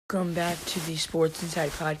Welcome back to the Sports Inside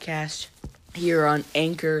podcast here on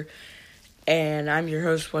Anchor, and I'm your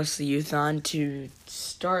host, Wesley Youthon, to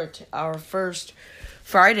start our first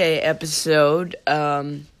Friday episode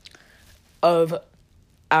of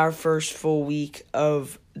our first full week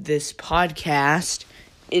of this podcast.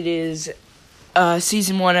 It is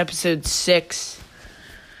Season 1, Episode 6,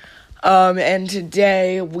 and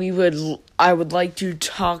today I would like to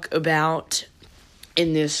talk about,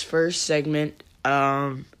 in this first segment,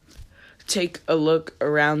 take a look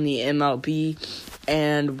around the MLB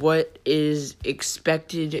and what is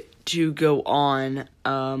expected to go on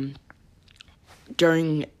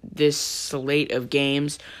during this slate of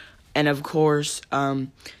games. And of course, the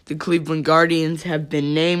Cleveland Guardians have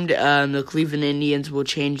been named. The Cleveland Indians will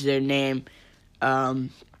change their name to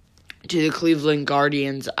the Cleveland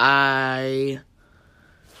Guardians.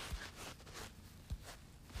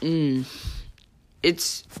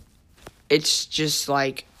 It's just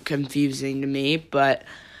like confusing to me, but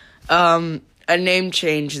a name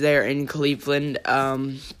change there in Cleveland,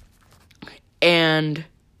 and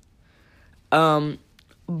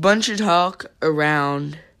bunch of talk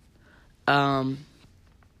around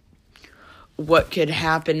what could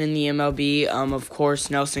happen in the MLB. Of course,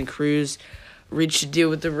 Nelson Cruz reached a deal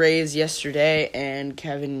with the Rays yesterday, and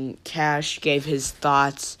Kevin Cash gave his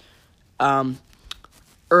thoughts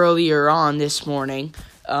earlier on this morning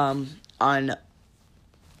on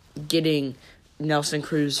getting Nelson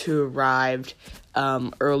Cruz, who arrived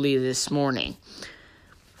early this morning.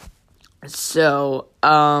 So,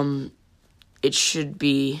 it should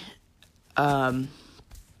be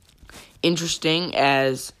interesting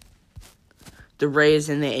as the Rays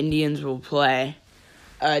and the Indians will play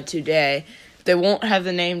today. They won't have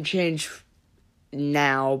the name change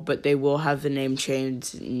now, but they will have the name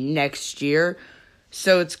change next year.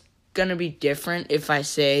 So it's going to be different if I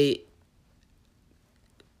say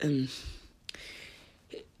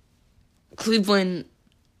Cleveland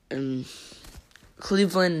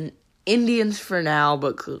Indians for now,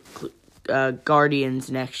 but Guardians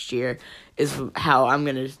next year is how I'm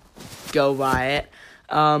going to go by it.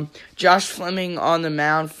 Josh Fleming on the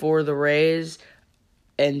mound for the Rays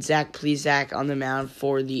and Zach Plesac on the mound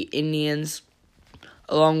for the Indians,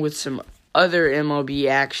 along with some other MLB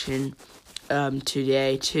action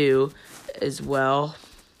today too as well.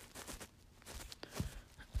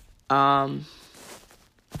 The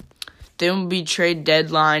MLB trade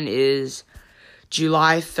deadline is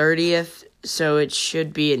July 30th, so it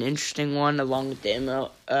should be an interesting one, along with the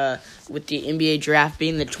NBA draft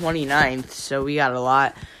being the 29th, so we got a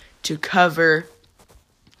lot to cover.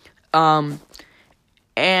 And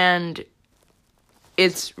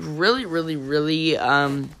it's really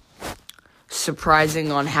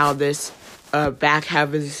surprising on how this back half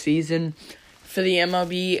of the season for the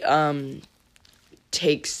MLB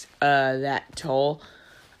takes that toll.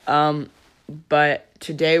 But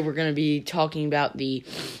today we're going to be talking about the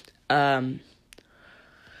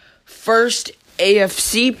first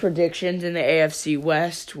AFC predictions in the AFC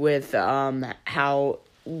West with how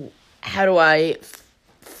do I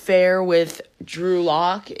fare with Drew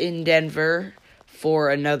Lock in Denver for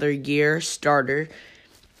another year starter,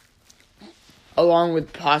 along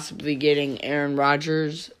with possibly getting Aaron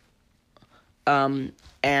Rodgers and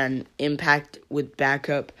impact with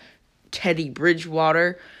backup Teddy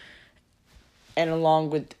Bridgewater, and along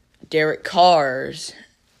with Derek Carr's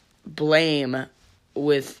blame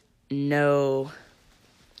with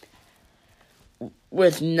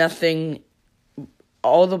nothing.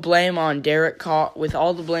 All the blame on Derek Carr. With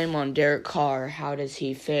all the blame on Derek Carr, how does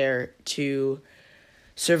he fare to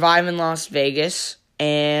survive in Las Vegas?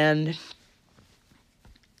 And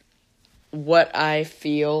what I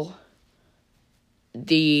feel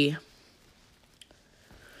the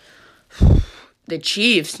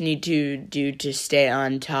Chiefs need to do to stay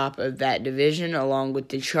on top of that division, along with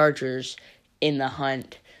the Chargers in the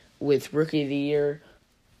hunt with Rookie of the Year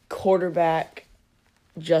quarterback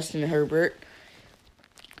Justin Herbert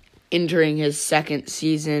entering his second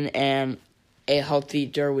season, and a healthy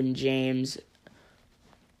Derwin James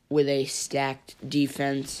with a stacked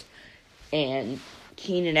defense, and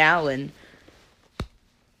Keenan Allen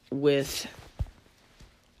with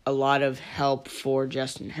a lot of help for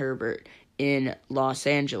Justin Herbert in Los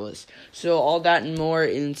Angeles. So all that and more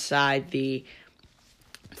inside the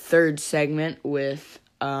third segment with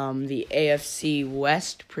the AFC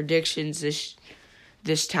West predictions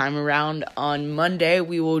this time around. On Monday,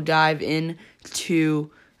 we will dive into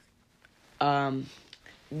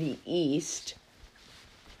the East,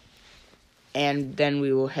 and then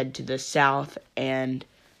we will head to the South and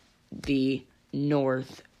the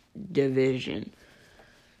North Division.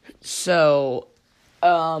 So,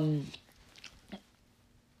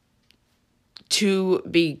 To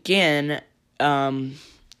begin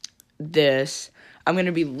this, I'm going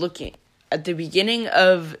to be looking at the beginning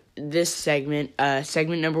of this segment,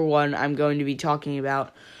 segment number 1. I'm going to be talking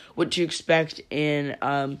about what to expect in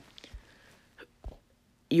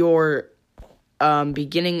your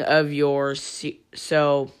beginning of your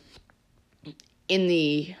so in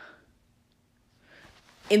the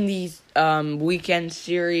weekend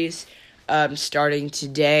series starting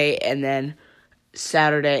today and then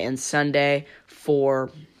Saturday and Sunday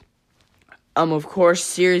for of course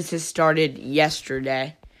series has started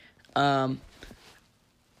yesterday.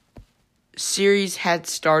 Series had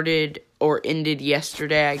started or ended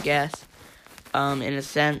yesterday, I guess, in a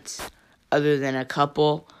sense, other than a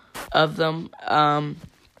couple of them.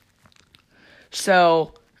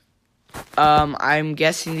 So I'm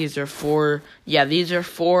guessing these are four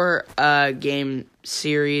game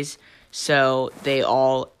series, so they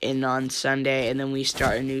all end on Sunday, and then we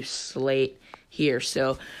start a new slate here.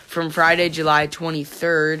 So from Friday, July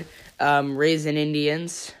 23rd, Rays and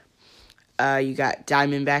Indians. You got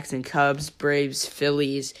Diamondbacks and Cubs, Braves,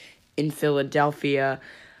 Phillies in Philadelphia,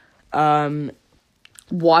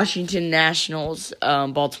 Washington Nationals,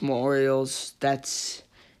 Baltimore Orioles. That's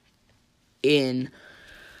in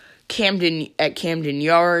Camden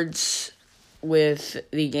Yards, with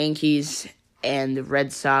the Yankees and the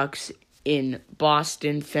Red Sox in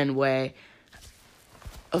Boston, Fenway.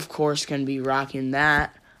 Of course, going to be rocking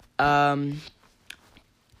that.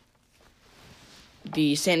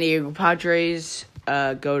 The San Diego Padres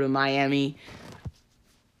go to Miami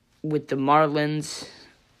with the Marlins,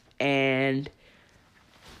 and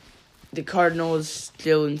the Cardinals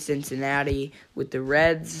still in Cincinnati with the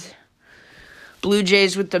Reds. Blue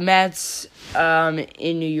Jays with the Mets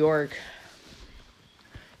in New York,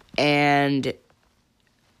 and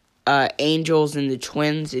Angels and the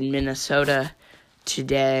Twins in Minnesota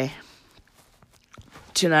tonight,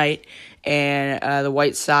 and the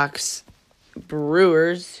White Sox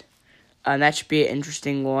Brewers. That should be an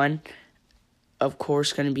interesting one. Of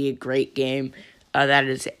course, going to be a great game. That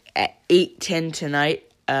is at 8:10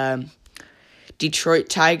 tonight. Detroit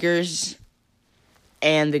Tigers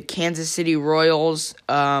and the Kansas City Royals.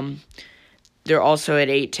 They're also at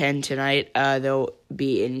 8:10 tonight. They'll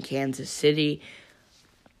be in Kansas City.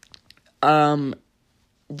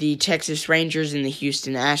 The Texas Rangers and the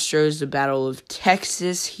Houston Astros, the Battle of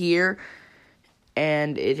Texas here.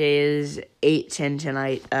 And it is 8:10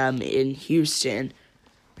 tonight in Houston,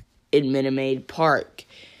 in Minute Maid Park.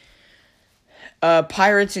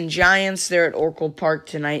 Pirates and Giants, they're at Oracle Park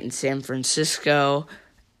tonight in San Francisco.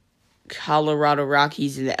 Colorado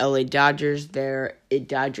Rockies and the LA Dodgers, they're at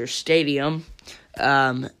Dodger Stadium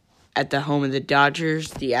at the home of the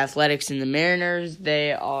Dodgers. The Athletics and the Mariners,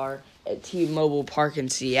 they are at T-Mobile Park in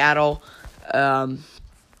Seattle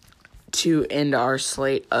to end our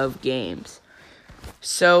slate of games.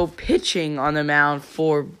 So, pitching on the mound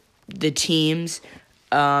for the teams,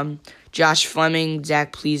 Josh Fleming,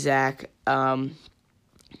 Zach Plesac,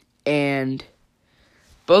 and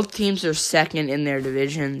both teams are second in their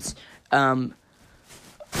divisions, but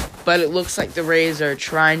it looks like the Rays are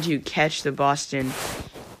trying to catch the Boston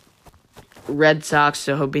Red Sox,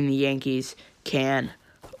 so hoping the Yankees can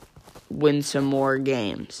win some more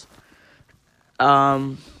games.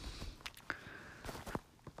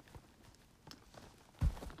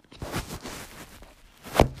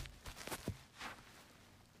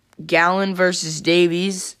 Gallen versus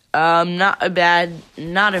Davies. Not a bad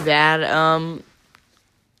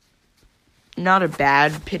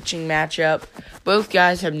pitching matchup. Both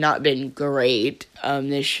guys have not been great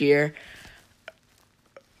this year.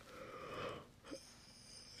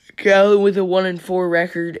 Gallen with a 1-4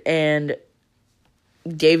 record and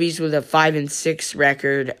Davies with a 5-6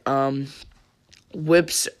 record.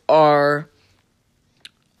 Whips are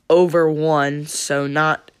over 1, so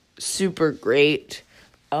not super great.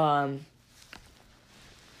 And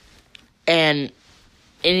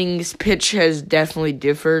innings pitch has definitely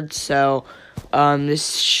differed, so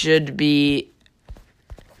this should be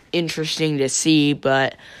interesting to see,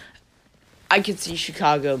 but I could see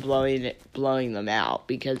Chicago blowing them out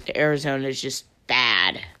because Arizona is just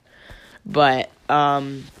bad. But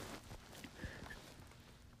the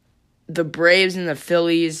Braves and the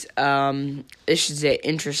Phillies, this is an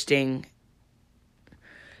interesting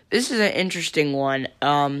one.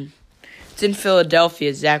 It's in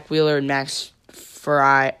Philadelphia. Zach Wheeler and Max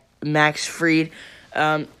Fried.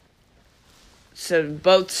 So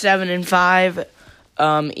both 7-5.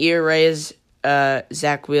 ERAs.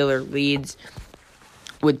 Zach Wheeler leads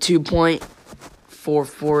with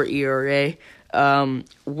 2.44 ERA.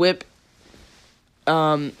 Whip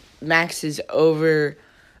Max is over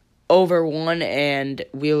 1 and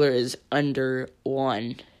Wheeler is under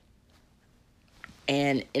 1.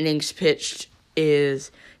 And innings pitched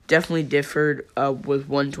is definitely differed with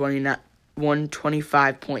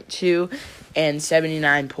 125.2 and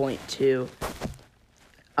 79.2.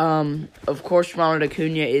 Of course, Ronald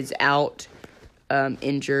Acuna is out,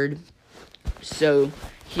 injured, so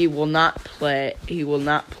he will not play. He will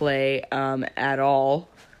not play at all,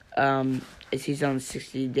 as he's on the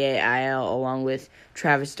 60-day IL along with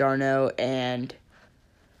Travis d'Arnaud and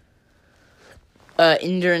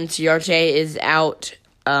Ender Inciarte is out.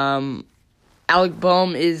 Alec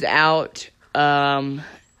Bohm is out.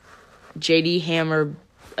 J.D. Hammer,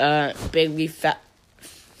 Bailey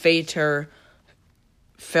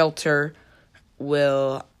Felter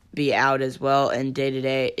will be out as well, and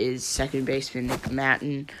day-to-day is second baseman Nick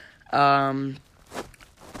Matten.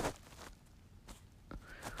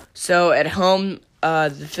 So at home,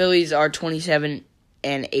 the Phillies are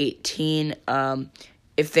 27-18.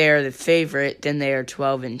 If they are the favorite, then they are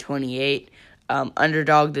 12-28.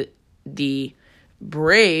 Underdog, the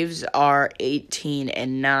Braves are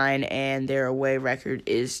 18-9, and their away record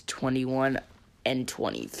is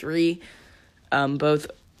 21-23. Both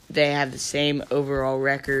they have the same overall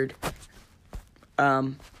record,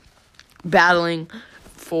 battling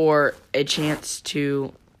for a chance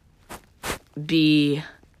to be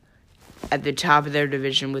at the top of their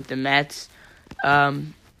division with the Mets.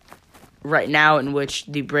 Right now, in which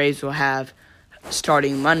the Braves will have,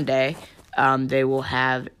 starting Monday, they will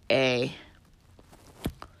have a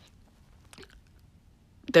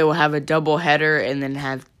doubleheader and then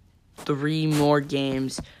have 3 more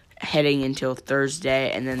games heading until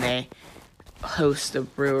Thursday, and then they host the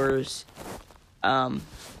Brewers.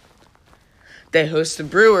 They host the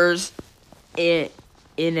Brewers in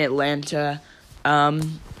Atlanta, but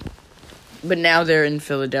now they're in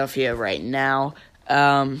Philadelphia right now.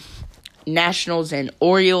 Nationals and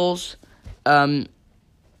Orioles.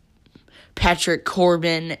 Patrick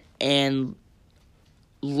Corbin and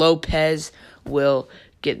Lopez will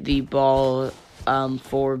get the ball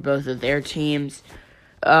for both of their teams.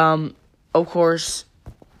 Of course,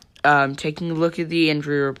 taking a look at the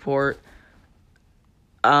injury report,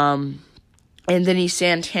 Anthony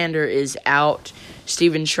Santander is out.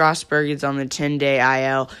 Steven Strasburg is on the 10-day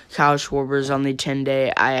IL. Kyle Schwarber is on the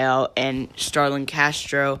 10-day IL. And Starlin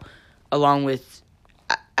Castro, along with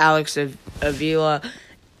Alex Avila,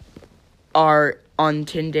 are on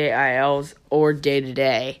 10-day ILs or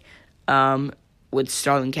day-to-day, with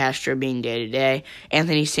Starlin Castro being day-to-day.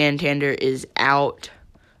 Anthony Santander is out.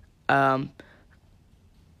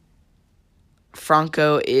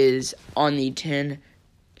 Franco is on the 10-day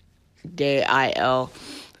IL,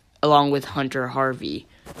 along with Hunter Harvey.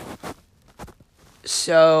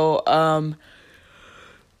 So,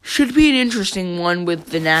 should be an interesting one with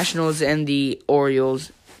the Nationals and the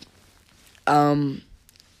Orioles. The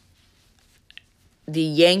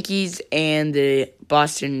Yankees and the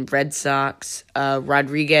Boston Red Sox,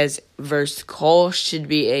 Rodriguez versus Cole should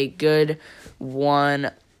be a good one.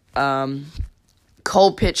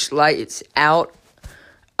 Cole pitched lights out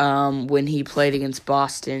when he played against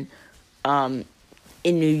Boston in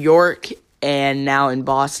New York and now in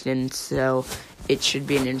Boston, so it should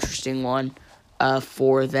be an interesting one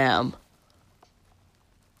for them.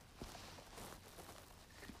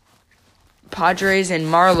 Padres and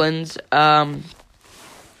Marlins,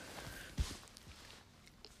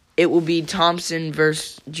 it will be Thompson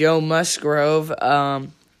versus Joe Musgrove.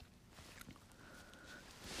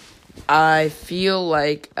 I feel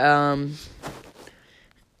like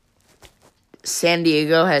San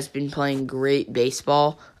Diego has been playing great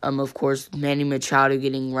baseball. Of course, Manny Machado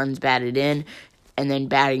getting runs batted in. And then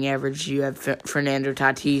batting average, you have Fernando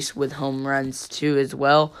Tatis with home runs too as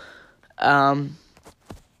well. And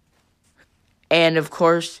of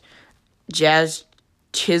course, Jazz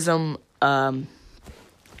Chisholm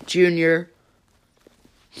Jr.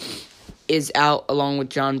 is out along with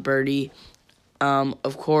John Birdie.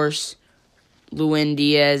 Of course, Lewin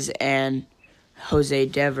Diaz and Jose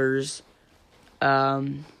Devers.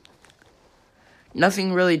 Nothing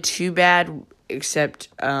really too bad except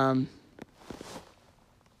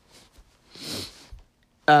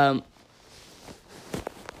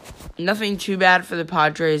nothing too bad for the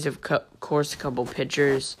Padres. Of course, a couple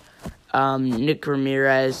pitchers. Nick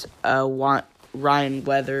Ramirez, Ryan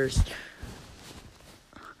Weathers,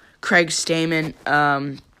 Craig Stammen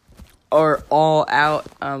are all out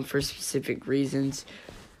for specific reasons.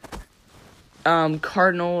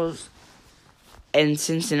 Cardinals and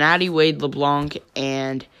Cincinnati, Wade LeBlanc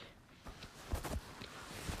and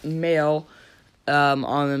Mail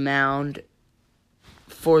on the mound.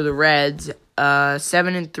 for the Reds.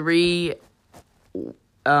 7-3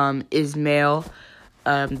 is Male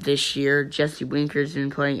this year. Jesse Winker's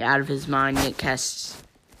been playing out of his mind. Nick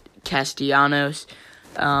Castellanos.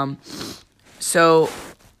 So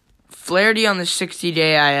Flaherty on the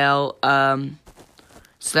 60-day IL.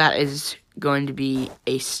 So that is going to be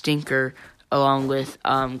a stinker, along with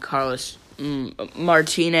Carlos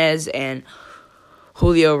Martinez and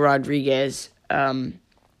Julio Rodriguez.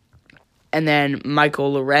 And then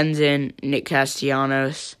Michael Lorenzen, Nick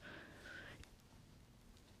Castellanos,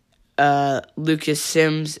 Lucas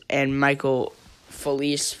Sims, and Michael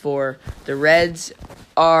Felice for the Reds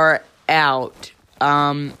are out.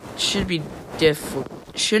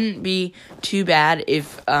 Shouldn't be too bad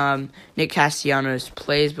if Nick Castellanos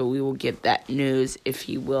plays, but we will get that news if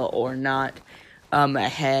he will or not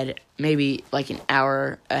ahead, maybe like an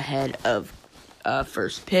hour ahead of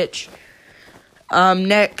first pitch.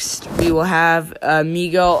 Next, we will have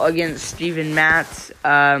Miguel against Steven Matz.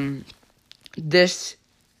 This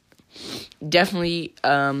definitely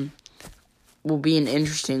will be an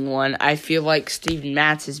interesting one. I feel like Steven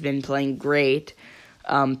Matz has been playing great,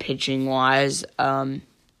 pitching-wise.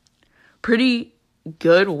 Pretty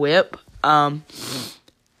good whip.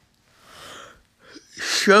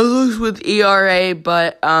 Struggles with ERA,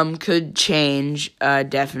 but could change,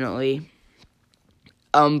 definitely.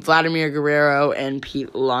 Vladimir Guerrero and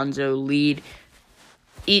Pete Alonso lead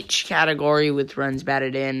each category with runs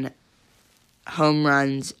batted in, home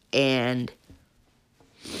runs, and,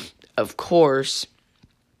 of course,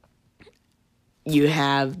 you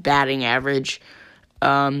have batting average.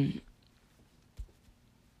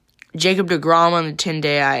 Jacob deGrom on the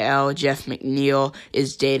 10-day IL. Jeff McNeil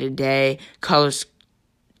is day-to-day. Carlos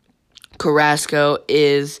Carrasco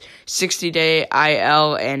is 60-day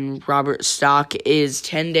IL, and Robert Stock is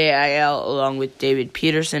 10-day IL, along with David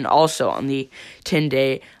Peterson, also on the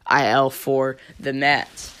 10-day IL for the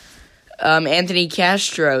Mets. Anthony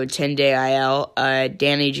Castro, 10-day IL.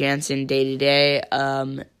 Danny Jansen, day-to-day.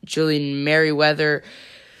 Julian Merriweather,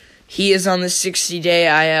 he is on the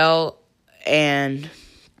 60-day IL, and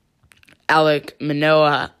Alek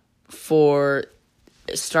Manoah for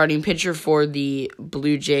starting pitcher for the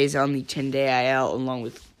Blue Jays on the 10-day IL, along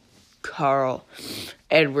with Carl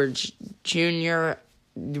Edwards Jr.,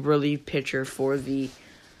 the relief pitcher for the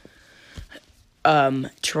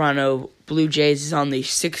Toronto Blue Jays, is on the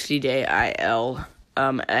 60-day IL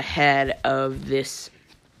ahead of this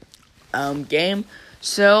game.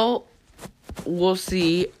 So we'll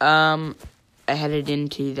see headed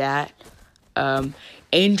into that.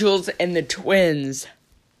 Angels and the Twins.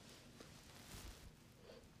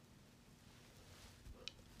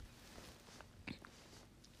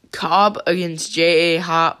 Cobb against J.A.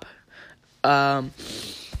 Happ.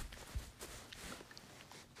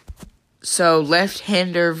 So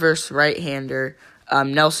left-hander versus right-hander.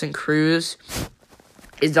 Nelson Cruz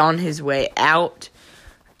is on his way out.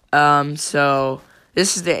 So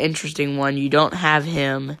this is the interesting one. You don't have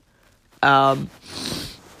him.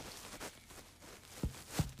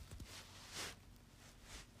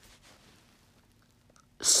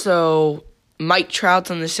 So Mike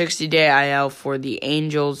Trout's on the 60-day IL for the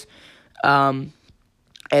Angels. And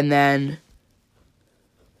then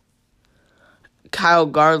Kyle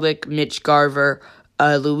Garlick, Mitch Garver,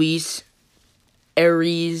 Luis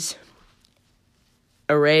Arraez,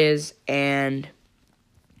 and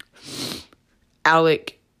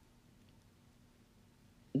Alec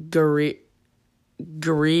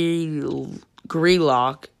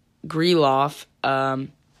Greloff,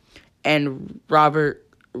 and Robert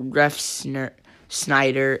Refsnyder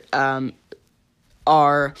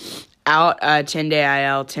are out. 10-day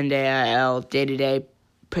IL, 10-day IL, day-to-day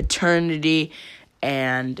paternity,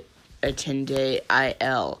 and a 10-day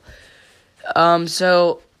IL.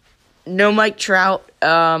 So no Mike Trout.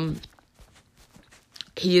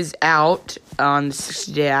 He is out on the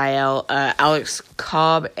 60-day IL. Alex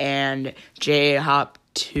Cobb and J.A. Happ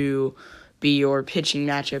to be your pitching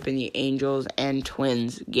matchup in the Angels and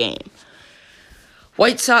Twins game.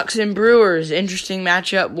 White Sox and Brewers, interesting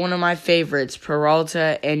matchup, one of my favorites.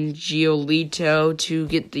 Peralta and Giolito to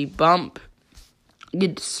get the bump,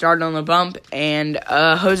 get started on the bump, and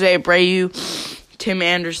Jose Abreu, Tim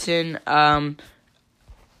Anderson,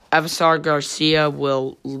 Avisar Garcia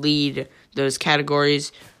will lead those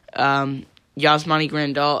categories. Yasmani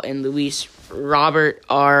Grandal and Luis Robert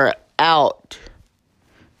are out.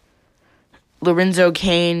 Lorenzo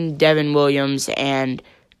Cain, Devin Williams, and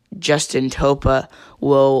Justin Topa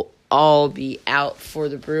will all be out for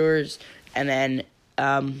the Brewers. And then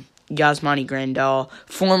Yasmani Grandal,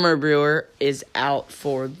 former Brewer, is out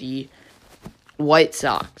for the White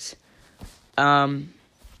Sox.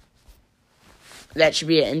 that should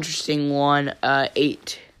be an interesting one.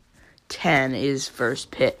 8:10 is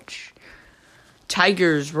first pitch.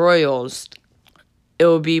 Tigers, Royals. It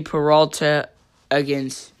will be Peralta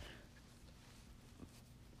against,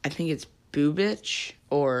 I think it's Bubic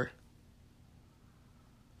or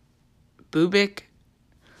Bubic.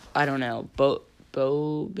 I don't know.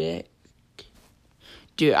 Bobic.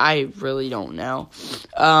 Dude, I really don't know.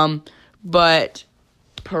 But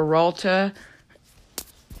Peralta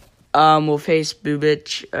will face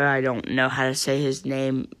Bubic. I don't know how to say his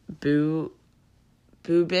name. Bubic.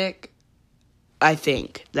 I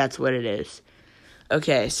think that's what it is.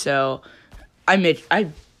 Okay, so I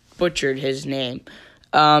butchered his name.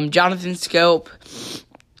 Jonathan Scope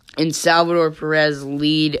and Salvador Perez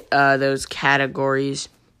lead those categories.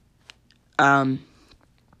 Wow,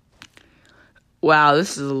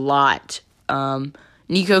 this is a lot.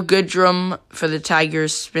 Nico Goodrum for the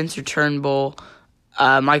Tigers, Spencer Turnbull,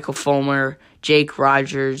 Michael Fulmer, Jake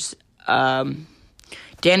Rogers,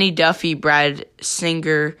 Danny Duffy, Brad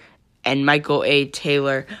Singer, and Michael A.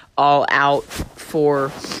 Taylor all out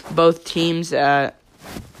for both teams. And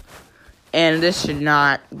this should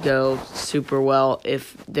not go super well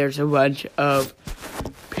if there's a bunch of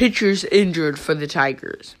pitchers injured for the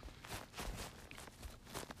Tigers.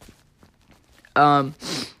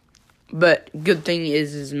 But good thing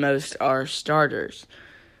is most are starters.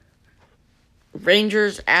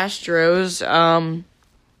 Rangers, Astros,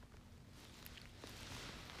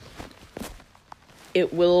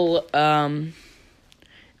 it will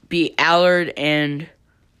be Allard and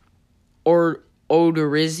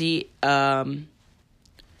Odorizzi.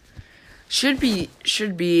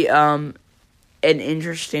 Should be an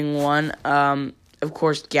interesting one. Of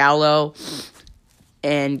course, Gallo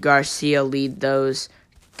and Garcia lead those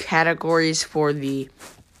categories for the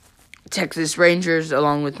Texas Rangers,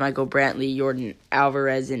 along with Michael Brantley, Jordan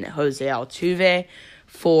Alvarez, and Jose Altuve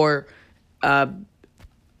for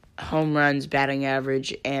home runs, batting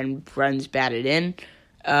average, and runs batted in.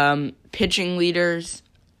 Pitching leaders,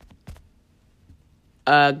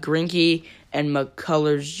 Greinke and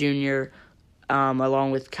McCullers Jr., along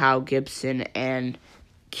with Kyle Gibson and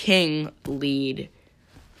King, lead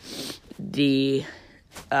this.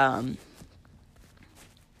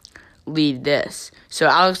 So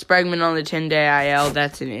Alex Bregman on the 10-day IL,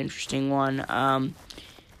 that's an interesting one.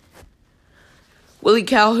 Willie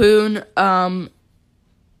Calhoun,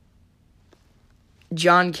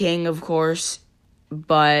 John King, of course,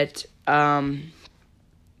 but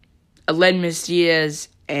Aledmus Diaz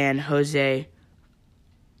and Jose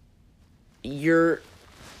Urquidy,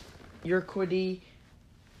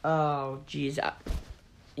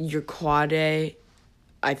 Urquidy,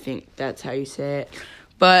 I think that's how you say it.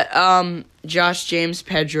 But Josh James,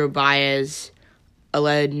 Pedro Baez,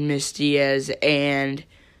 Aledmus Diaz, and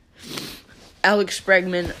Alex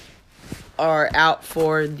Bregman are out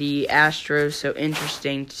for the Astros, so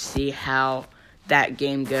interesting to see how that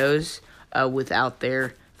game goes without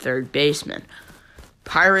their third baseman.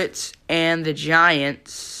 Pirates and the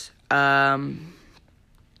Giants, Johnny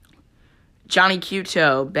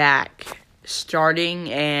Cueto back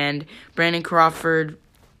starting, and Brandon Crawford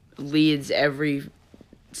leads every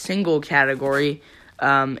single category.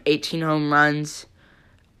 18 home runs,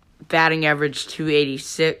 batting average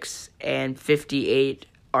 286, and 58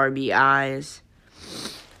 RBIs.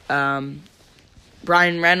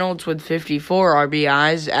 Brian Reynolds with 54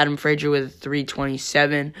 RBIs, Adam Frazier with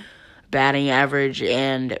 327 batting average,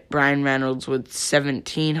 and Brian Reynolds with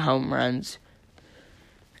 17 home runs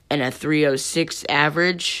and a 306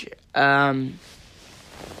 average.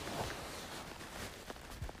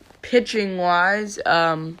 Pitching-wise,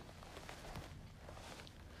 Kevin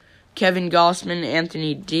Gausman,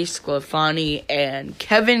 Anthony DeSclafani, and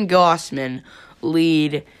Kevin Gausman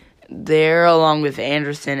lead there, along with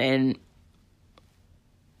Anderson and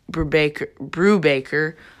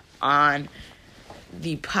Brubaker on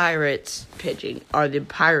the Pirates pitching, are the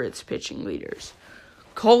Pirates pitching leaders.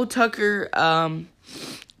 Cole Tucker,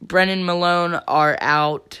 Brennan Malone are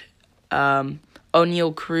out.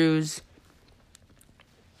 O'Neal Cruz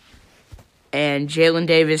and Jalen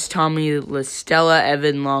Davis, Tommy La Stella,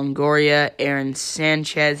 Evan Longoria, Aaron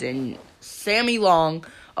Sanchez, and Sammy Long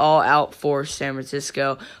all out for San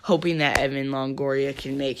Francisco, hoping that Evan Longoria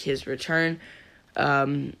can make his return,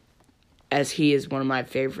 as he is one of my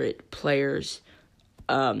favorite players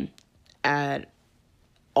at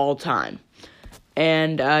all time.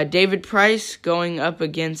 And David Price going up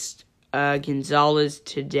against Gonzalez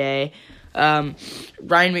today. Ryan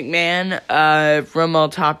McMahon,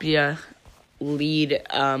 Romel Tapia lead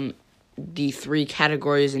the three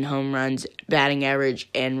categories in home runs, batting average,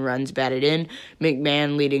 and runs batted in.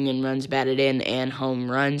 McMahon leading in runs batted in and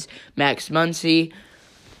home runs. Max Muncy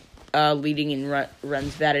leading in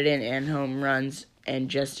runs batted in and home runs. And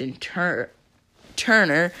Justin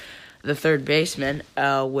Turner, the third baseman,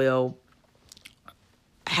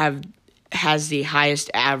 has the highest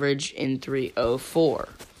average in 304.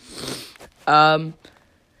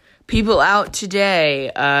 People out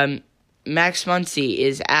today. Max Muncy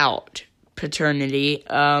is out. Paternity.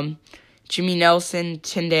 Jimmy Nelson,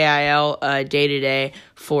 10-day IL, day-to-day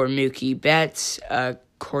for Mookie Betts.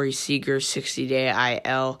 Corey Seager, 60-day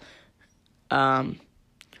IL.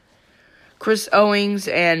 Chris Owings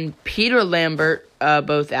and Peter Lambert,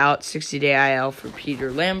 both out. 60-day IL for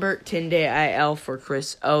Peter Lambert. 10-day IL for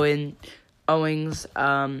Chris Owings.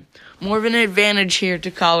 More of an advantage here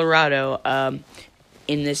to Colorado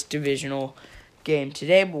in this divisional game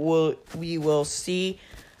today, but we will see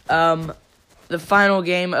the final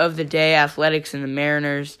game of the day, Athletics and the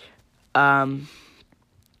Mariners. I'm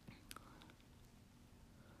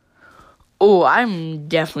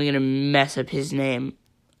definitely going to mess up his name.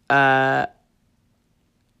 Kayuchi,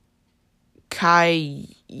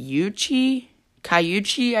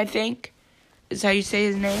 I think, is how you say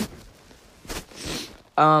his name.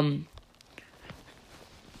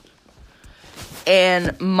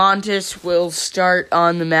 And Montes will start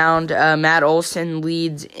on the mound. Matt Olson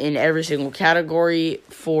leads in every single category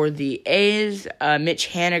for the A's. Mitch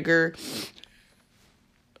Haniger,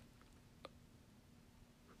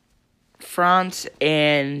 France,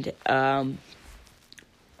 and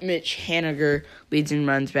Mitch Haniger leads in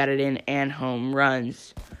runs batted in and home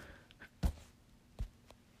runs.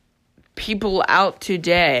 People out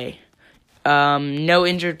today. No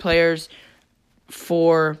injured players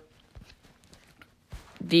for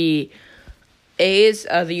the A's.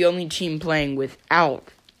 The only team playing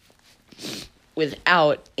without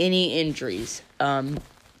any injuries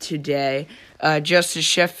today. Justice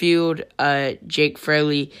Sheffield, Jake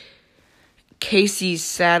Fraley, Casey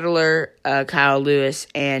Sadler, Kyle Lewis,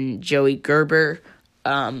 and Joey Gerber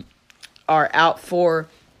are out for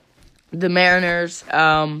the Mariners.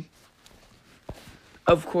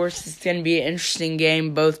 Of course, it's going to be an interesting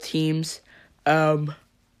game. Both teams in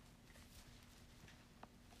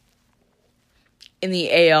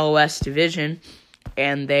the AL West division,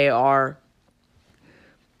 and they are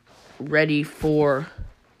ready for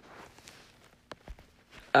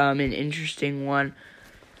an interesting one.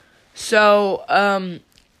 So,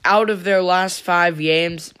 out of their last 5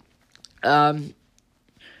 games, the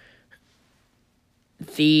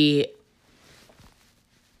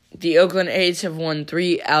Oakland A's have won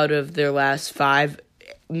 3 out of their last 5,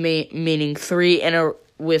 meaning 3 in a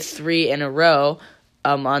row.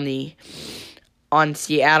 On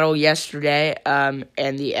Seattle yesterday, and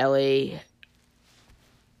the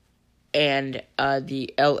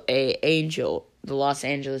Los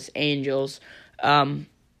Angeles Angels,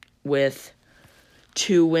 with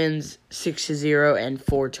 2 wins, 6-0 and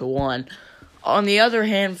 4-1. On the other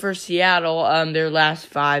hand, for Seattle, their last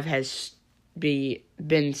 5 has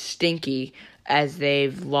been stinky, as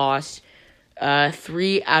they've lost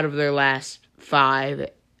 3 out of their last 5,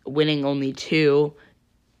 winning only 2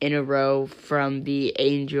 in a row from the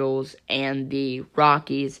Angels and the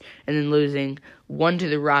Rockies, and then losing 1 to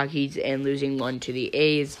the Rockies and losing 1 to the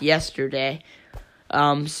A's yesterday.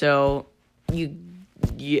 So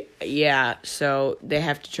they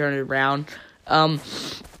have to turn it around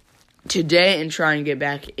today and try and get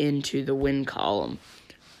back into the win column.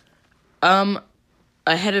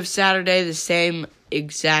 Ahead of Saturday, the same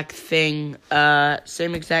exact thing,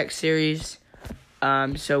 same exact series.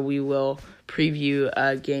 So we will preview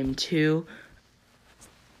Game 2.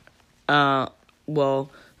 We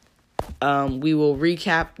will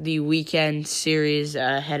recap the weekend series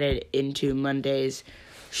headed into Monday's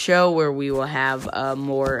show, where we will have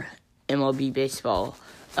more MLB baseball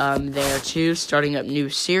there too, starting up new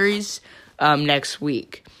series next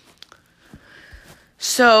week.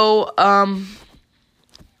 So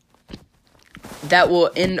that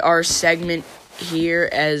will end our segment here,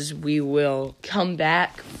 as we will come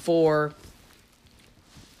back for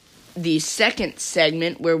the second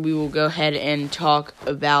segment, where we will go ahead and talk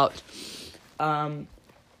about the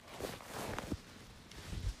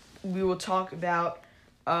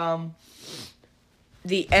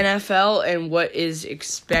NFL and what is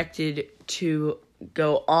expected to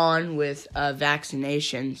go on with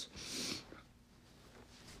vaccinations.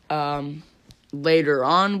 Later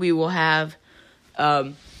on, we will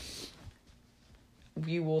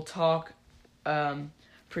talk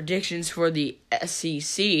predictions for the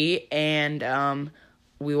SEC, and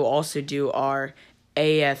we will also do our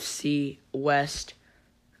AFC West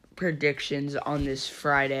predictions on this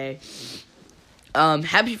Friday.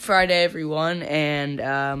 Happy Friday, everyone,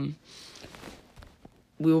 and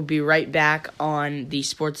we will be right back on the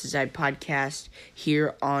Sports Inside podcast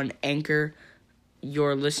here on Anchor.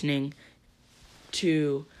 You're listening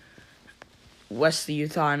to Wesley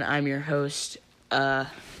Youthon. I'm your host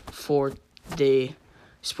for the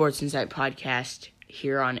Sports Insight podcast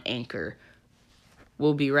here on Anchor.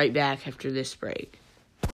 We'll be right back after this break.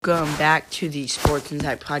 Welcome back to the Sports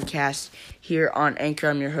Insight podcast here on Anchor.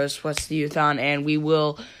 I'm your host, Wesley Youthon, and we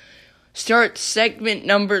will start segment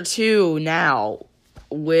number 2 now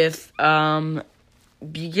with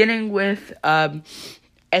beginning with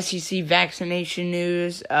SEC vaccination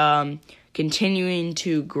news continuing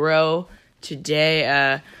to grow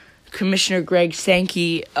today. Commissioner Greg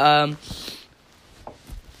Sankey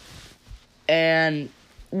and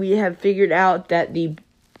we have figured out that the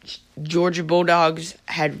Georgia Bulldogs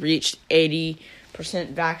had reached 80%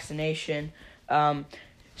 vaccination.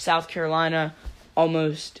 South Carolina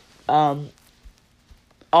almost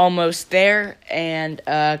there, and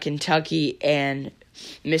Kentucky and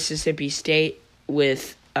Mississippi State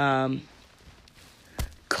with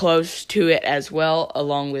close to it as well,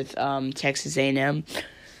 along with Texas A&M.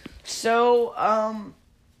 So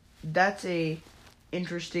that's a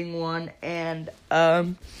interesting one, and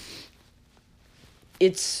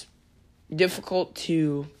it's difficult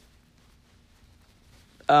to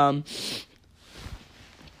do,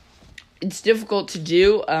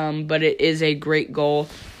 but it is a great goal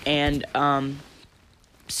and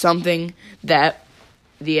something that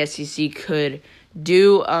the SEC could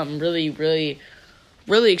do. Really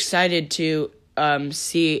excited to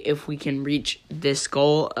see if we can reach this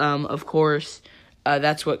goal. Of course,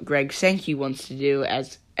 that's what Greg Sankey wants to do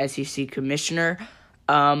as SEC commissioner.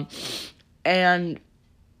 And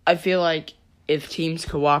I feel like if teams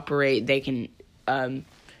cooperate, they can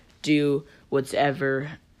do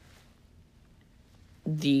whatever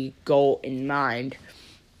the goal in mind.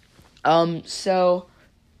 So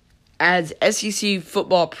as SEC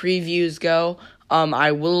football previews go,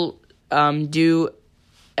 I will do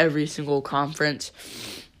every single conference.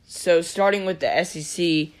 So starting with the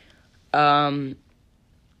SEC,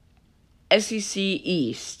 SEC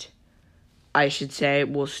East, I should say,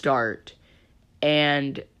 will start.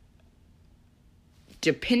 And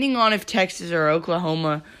depending on if Texas or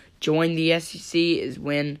Oklahoma join the SEC is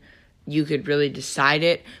when you could really decide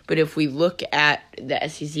it. But if we look at the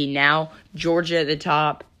SEC now, Georgia at the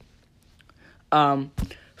top,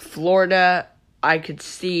 Florida, I could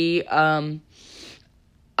see, I'd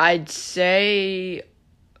say,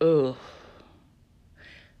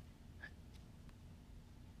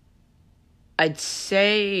 that's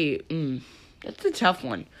a tough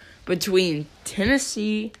one. Between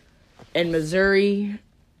Tennessee and Missouri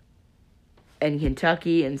and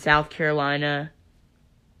Kentucky and South Carolina.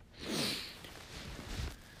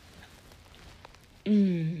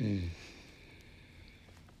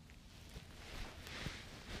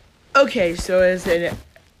 Okay, so as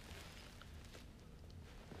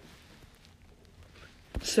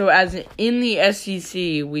in the SEC,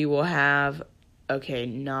 we will have,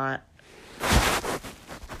 not.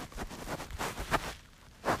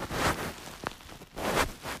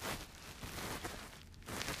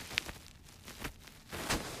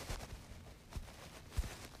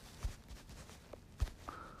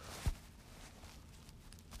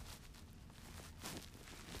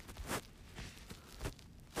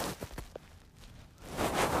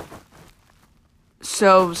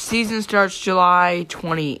 So, season starts July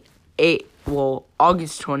 28th,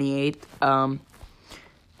 August 28th,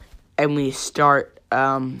 and we start,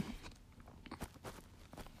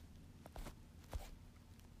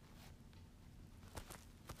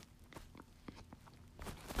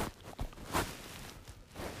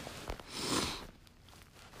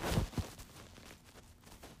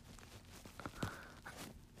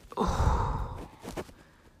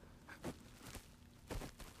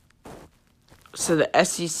 so the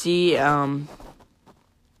SEC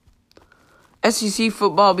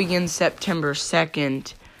football begins September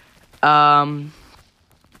 2nd.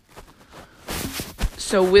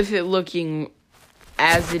 So with it looking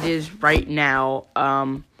as it is right now,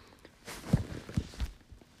 I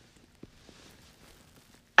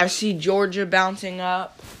see Georgia bouncing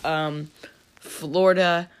up,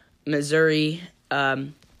 Florida, Missouri,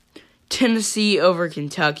 Tennessee over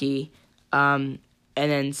Kentucky, and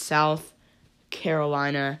then South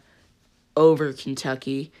Carolina over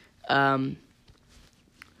Kentucky, and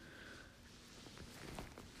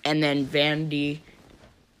then Vandy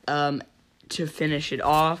to finish it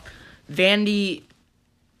off. Vandy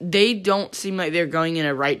they don't seem like they're going in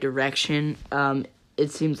a right direction.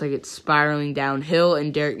 It seems like it's spiraling downhill,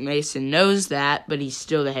 and Derek Mason knows that, but he's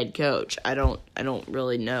still the head coach. I don't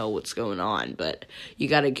really know what's going on, but you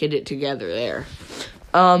got to get it together there.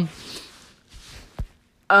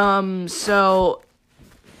 So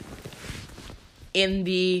in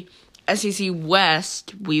the SEC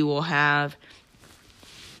West, we will have,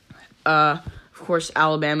 of course,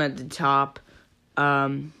 Alabama at the top.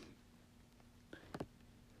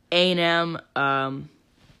 A&M,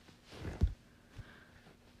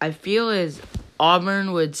 I feel as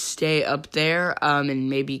Auburn would stay up there, and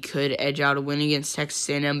maybe could edge out a win against Texas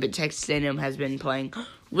A&M, but Texas A&M has been playing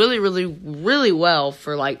really, really, really well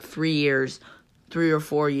for like 3 or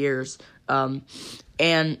 4 years,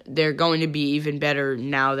 and they're going to be even better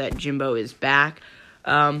now that Jimbo is back.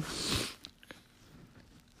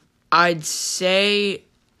 I'd say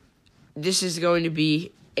this is going to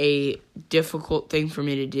be a difficult thing for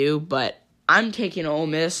me to do, but I'm taking Ole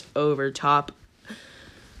Miss over top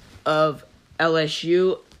of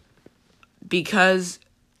LSU because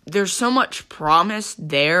there's so much promise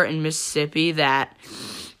there in Mississippi that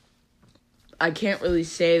I can't really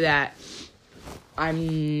say that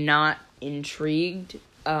I'm not intrigued.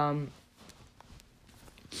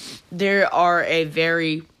 They are a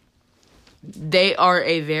very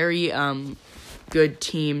good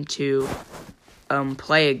team to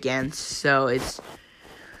play against, so it's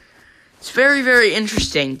very, very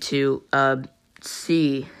interesting to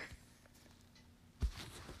see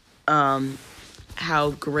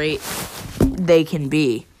how great they can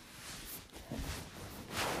be.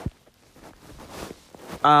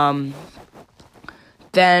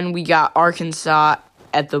 Then we got Arkansas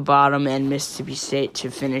at the bottom and Mississippi State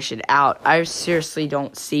to finish it out. I seriously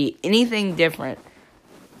don't see anything different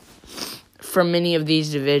from many of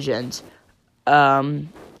these divisions. But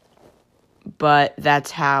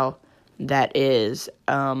that's how that is.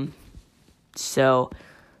 So,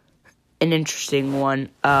 an interesting one.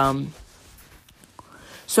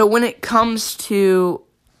 So when it comes to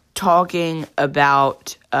talking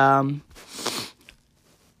about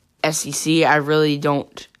SEC, I really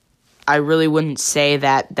wouldn't say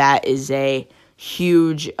that is a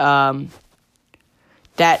huge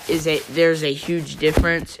there's a huge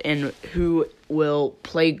difference in who will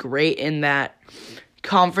play great in that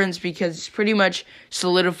conference because it's pretty much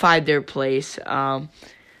solidified their place. I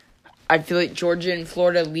feel like Georgia and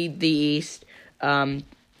Florida lead the East. A&M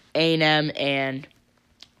and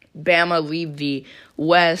Bama lead the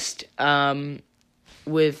West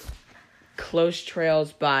with close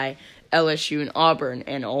trails by LSU and Auburn,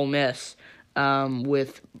 and Ole Miss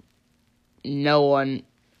with no one,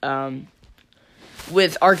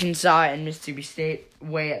 with Arkansas and Mississippi State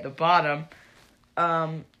way at the bottom,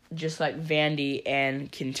 just like Vandy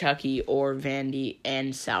and Kentucky or Vandy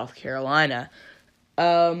and South Carolina.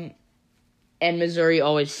 And Missouri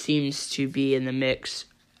always seems to be in the mix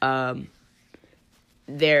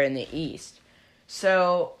there in the East.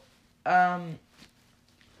 So, when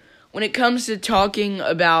it comes to talking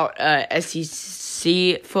about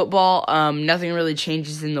SEC football, nothing really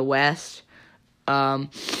changes in the West. But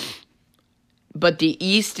the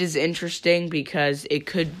East is interesting because it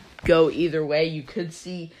could go either way. You could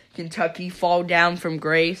see Kentucky fall down from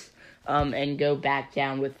grace and go back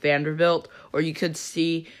down with Vanderbilt, or you could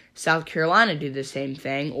see South Carolina do the same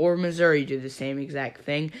thing, or Missouri do the same exact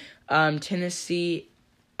thing. Tennessee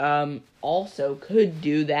also could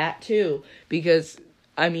do that too, because,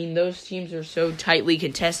 I mean, those teams are so tightly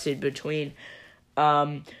contested between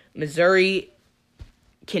Missouri,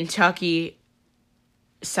 Kentucky,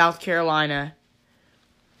 South Carolina,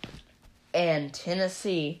 and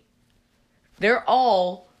Tennessee. They're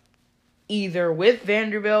all either with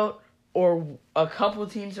Vanderbilt, or a couple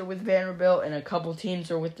teams are with Vanderbilt, and a couple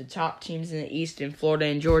teams are with the top teams in the East in Florida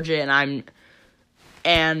and Georgia,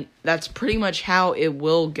 and that's pretty much how it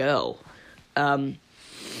will go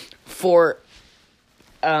for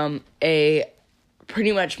a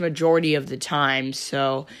pretty much majority of the time.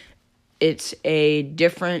 So it's a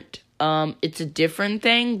different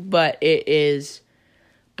thing, but it is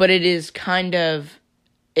kind of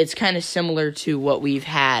similar to what we've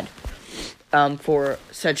had for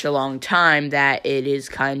such a long time, that it is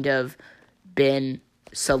kind of been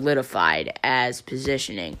solidified as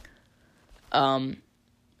positioning.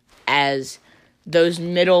 As those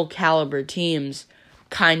middle caliber teams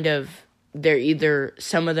they're either,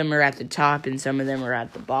 some of them are at the top and some of them are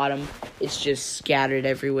at the bottom. It's just scattered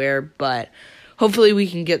everywhere, but hopefully we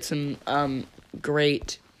can get some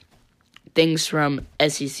great things from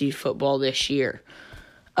SEC football this year.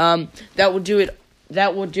 That will do it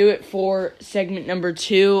that will do it for segment number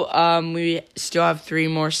 2. We still have 3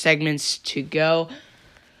 more segments to go.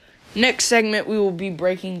 Next segment, we will be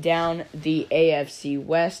breaking down the AFC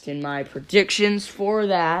West and my predictions for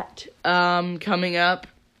that coming up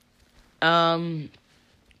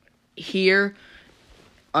here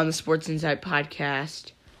on the Sports Insight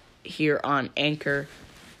Podcast here on Anchor.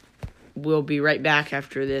 We'll be right back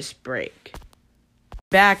after this break.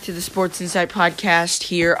 Back to the Sports Insight Podcast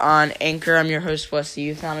here on Anchor. I'm your host, Wesley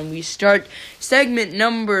Youthon, and we start segment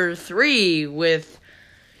number 3 with,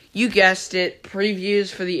 you guessed it,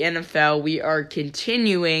 previews for the NFL. We are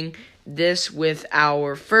continuing this with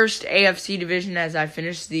our first AFC division, as I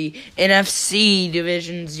finished the NFC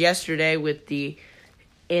divisions yesterday with the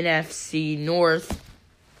NFC North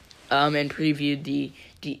and previewed the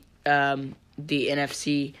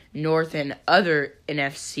NFC North and other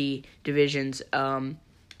NFC divisions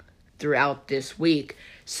throughout this week.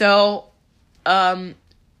 So,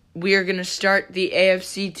 we are going to start the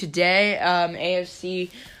AFC today. AFC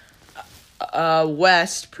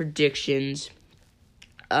West predictions.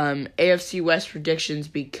 AFC West predictions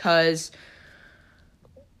because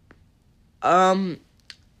I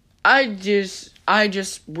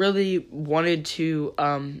just really wanted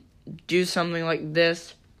to do something like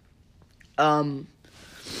this.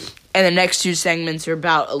 And the next 2 segments are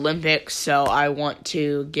about Olympics, so I want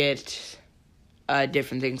to get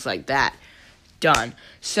different things like that done.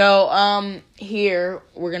 So here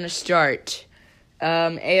we're gonna start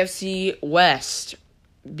AFC West,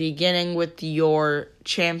 beginning with your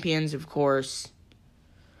champions, of course.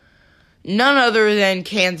 None other than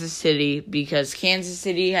Kansas City, because Kansas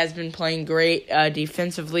City has been playing great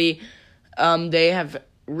defensively. They have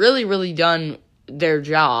really done their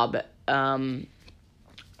job and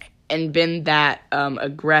been that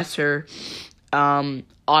aggressor.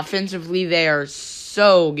 Offensively, they are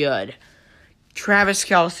so good. Travis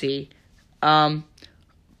Kelce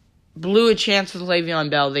blew a chance with Le'Veon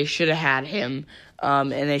Bell. They should have had him,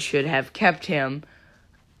 and they should have kept him.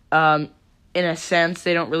 In a sense,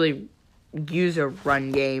 they don't really use a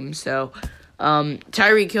run game, so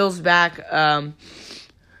Tyreek Hill's back.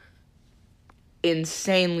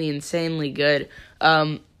 Insanely good.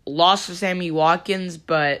 Lost to Sammy Watkins,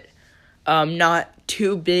 but not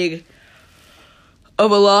too big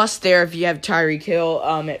of a loss there if you have Tyreek Hill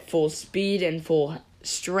at full speed and full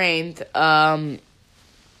strength.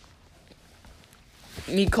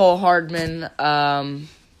 Mecole Hardman,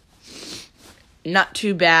 not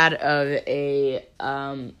too bad of a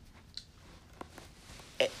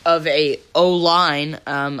O-line,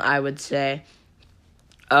 I would say,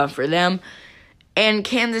 for them. And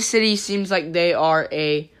Kansas City seems like they are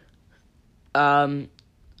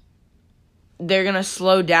they're going to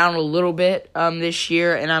slow down a little bit this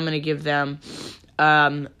year, and I'm going to give them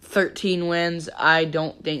 13 wins. I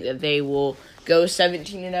don't think that they will go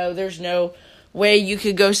 17-0. There's no way you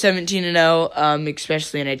could go 17-0,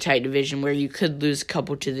 especially in a tight division where you could lose a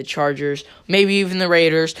couple to the Chargers, maybe even the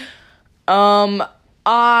Raiders. I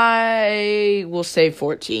will say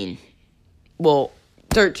 14. Well,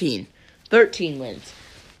 13. 13 wins.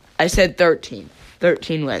 I said 13.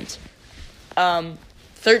 13 wins.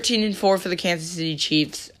 13-4 for the Kansas City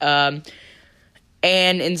Chiefs. And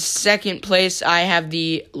in second place, I have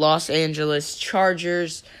the Los Angeles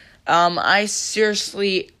Chargers. I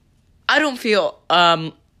don't feel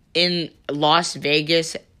in Las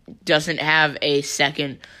Vegas doesn't have a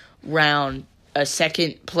second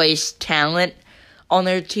place talent on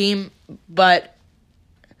their team, but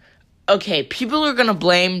okay, people are going to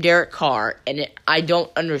blame Derek Carr, and I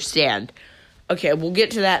don't understand. Okay, we'll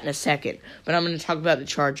get to that in a second, but I'm going to talk about the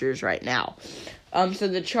Chargers right now. So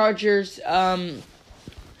the Chargers,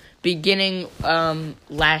 beginning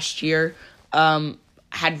last year,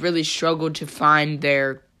 had really struggled to find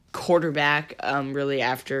their quarterback, really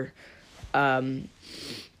after having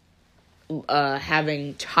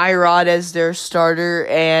Tyrod as their starter,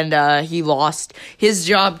 and he lost his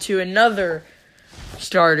job to another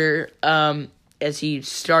starter, as he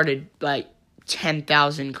started,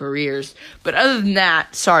 10,000 careers. But other than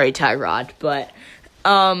that, sorry, Tyrod, but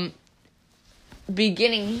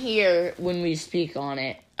beginning here, when we speak on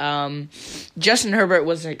it, Justin Herbert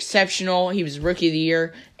was exceptional. He was Rookie of the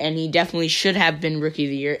Year, and he definitely should have been Rookie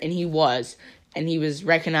of the Year, and he was. And he was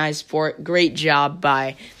recognized for it. Great job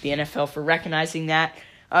by the NFL for recognizing that,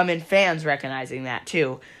 and fans recognizing that,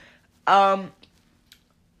 too. Austin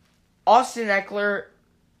Eckler,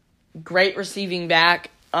 great receiving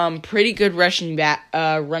back, pretty good running back,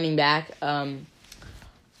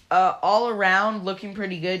 all around looking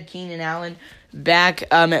pretty good. Keenan Allen back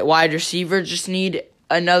at wide receiver. Just need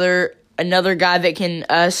another another guy that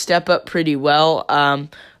can step up pretty well.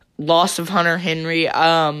 Loss of Hunter Henry.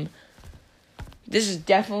 This is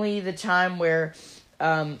definitely the time where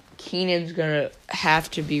Keenan's going to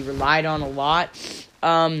have to be relied on a lot.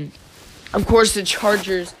 Of course, the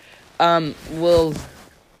Chargers will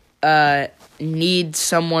need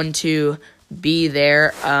someone to be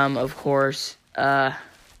there, of course,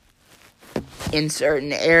 in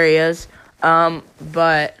certain areas.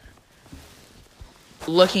 But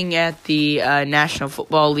looking at the National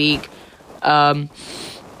Football League,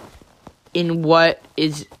 in what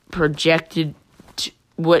is projected,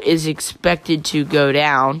 what is expected to go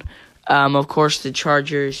down, of course, the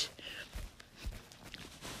Chargers,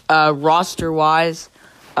 roster-wise,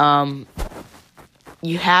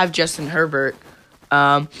 you have Justin Herbert.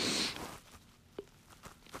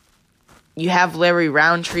 You have Larry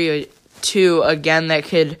Roundtree, too, again, that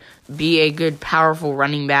could be a good, powerful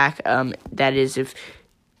running back. That is if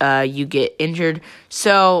you get injured.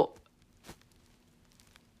 So,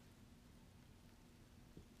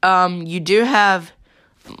 you do have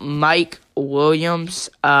Mike Williams,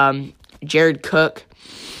 Jared Cook,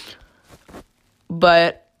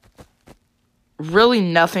 but really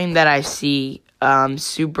nothing that I see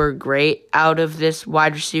super great out of this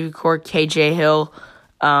wide receiver core. KJ Hill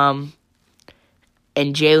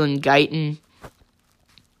and Jalen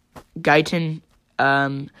Guyton,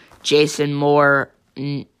 Jason Moore,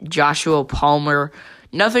 Joshua Palmer.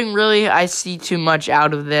 Nothing really I see too much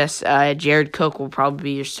out of this. Jared Cook will probably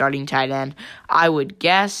be your starting tight end, I would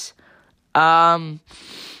guess. Pretty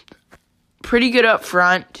good up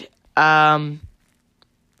front.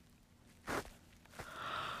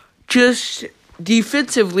 Just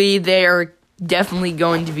defensively, they are definitely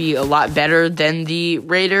going to be a lot better than the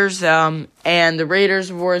Raiders. And the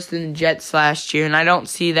Raiders were worse than the Jets last year, and I don't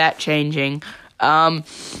see that changing. Joey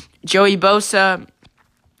Bosa,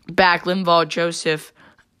 back, Linval Joseph,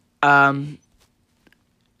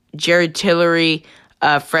 Jared Tillery,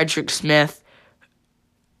 Frederick Smith,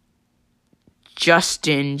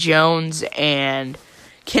 Justin Jones, and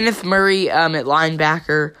Kenneth Murray at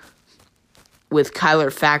linebacker with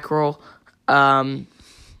Kyler Fackrell.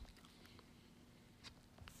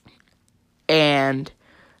 And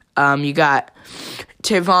you got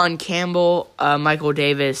Tavon Campbell, Michael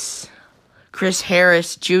Davis, Chris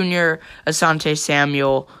Harris Jr., Asante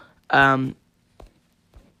Samuel,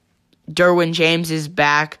 Derwin James is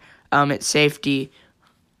back at safety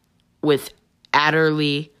with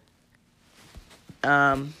Adderley.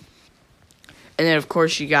 And then, of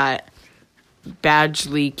course, you got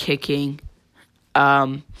Badgley kicking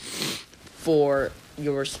for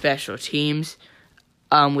your special teams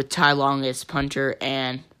with Ty Long as punter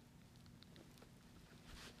and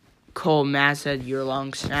Cole Mazza, your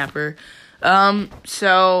long snapper.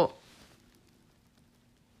 So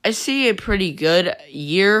I see a pretty good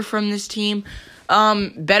year from this team.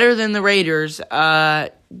 Better than the Raiders.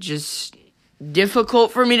 Just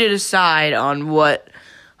difficult for me to decide on what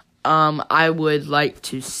I would like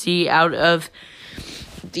to see out of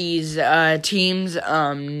these teams.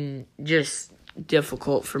 Just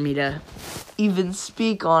difficult for me to even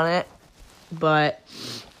speak on it. But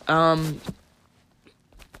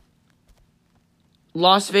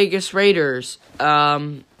Las Vegas Raiders.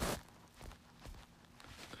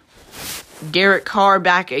 Derek Carr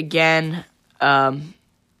back again.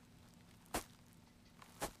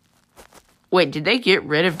 Wait, did they get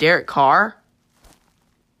rid of Derek Carr?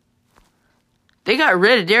 They got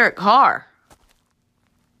rid of Derek Carr.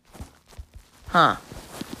 Huh.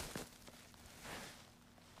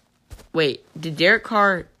 Wait, did Derek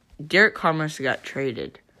Carr must have got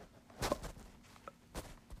traded.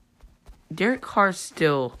 Derek Carr's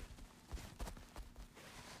still...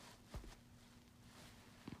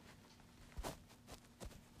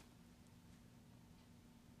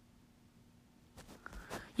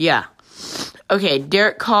 Yeah. Okay,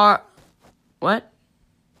 Derek Carr... What?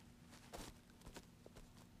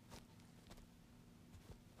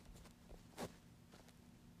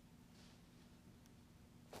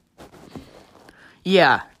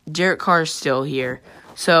 Yeah, Derek Carr's still here.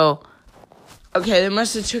 So, okay, they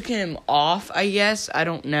must have took him off, I guess. I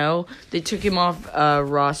don't know. They took him off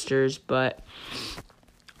rosters, but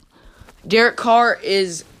Derek Carr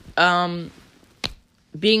is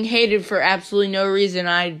being hated for absolutely no reason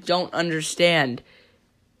I don't understand.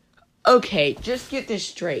 Okay, just get this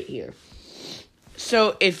straight here.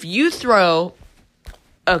 So, if you throw...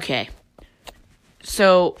 Okay.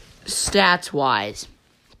 So, stats-wise...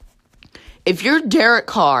 If you're Derek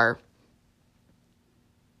Carr,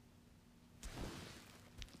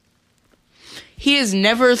 he has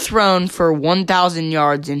never thrown for 1,000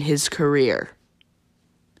 yards in his career.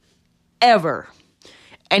 ever.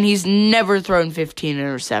 And he's never thrown 15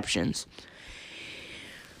 interceptions.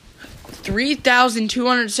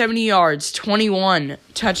 3,270 yards, 21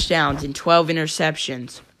 touchdowns, and 12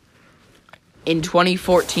 interceptions in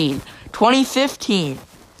 2014. 2015,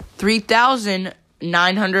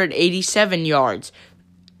 3,987 yards,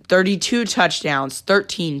 32 touchdowns,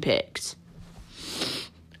 13 picks.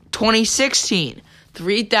 2016,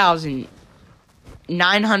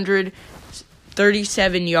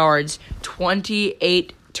 3,937 yards,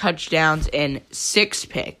 28 touchdowns, and 6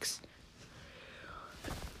 picks.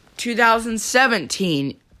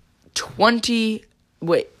 2017,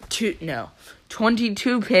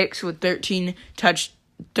 22 picks with 13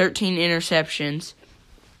 interceptions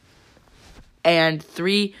and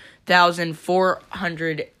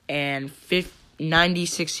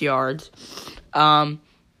 3,496 yards.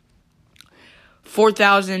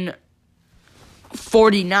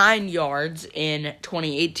 4,049 yards in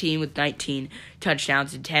 2018 with 19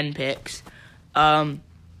 touchdowns and 10 picks.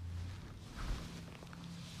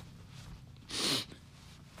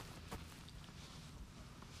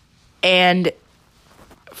 And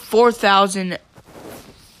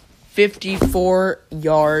 4,054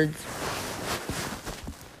 yards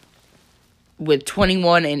with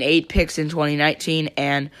 21 and 8 picks in 2019,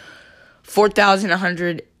 and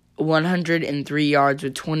 4,103 yards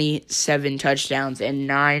with 27 touchdowns and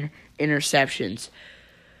 9 interceptions.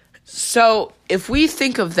 So, if we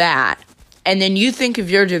think of that, and then you think of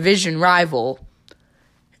your division rival,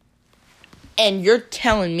 and you're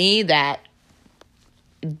telling me that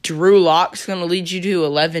Drew Lock's going to lead you to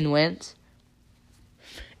 11 wins?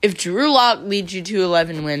 If Drew Lock leads you to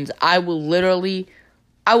 11 wins, I will literally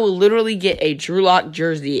get a Drew Lock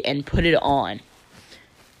jersey and put it on.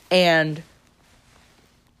 And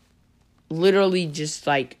literally just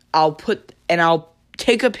I'll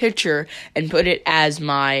take a picture and put it as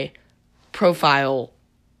my profile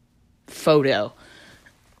photo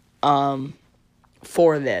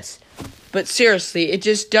for this. But seriously, it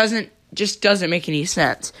just doesn't make any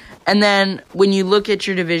sense. And then when you look at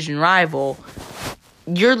your division rival,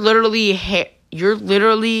 you're literally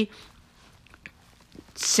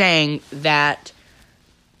saying that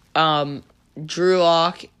Drew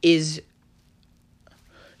Lock is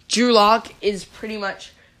pretty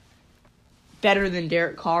much better than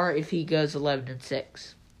Derek Carr if he goes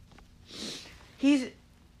 11-6. He's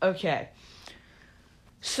okay.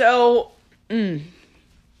 So,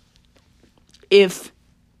 if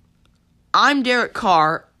I'm Derek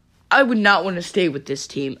Carr, I would not want to stay with this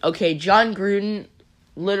team. Okay, John Gruden,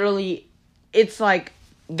 literally, it's like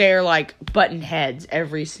they're like button heads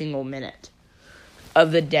every single minute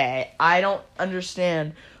of the day. I don't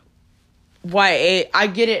understand why. I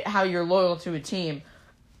get it how you're loyal to a team,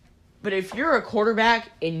 but if you're a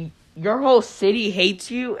quarterback and your whole city hates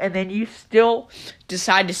you, and then you still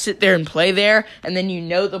decide to sit there and play there, and then you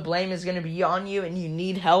know the blame is going to be on you, and you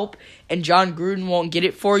need help, and John Gruden won't get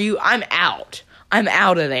it for you, I'm out. I'm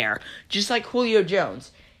out of there. Just like Julio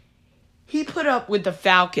Jones. He put up with the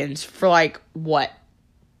Falcons for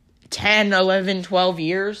 10, 11, 12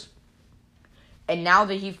 years. And now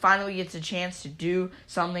that he finally gets a chance to do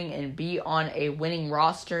something and be on a winning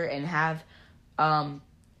roster and have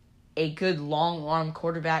a good long-arm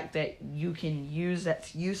quarterback that you can use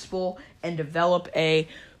that's useful and develop a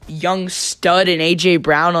young stud in A.J.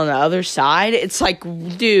 Brown on the other side, it's like,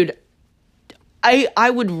 dude,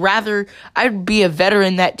 I'd be a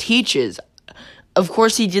veteran that teaches. Of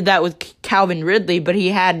course, he did that with Calvin Ridley, but he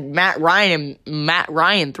had Matt Ryan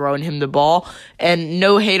throwing him the ball, and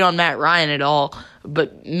no hate on Matt Ryan at all.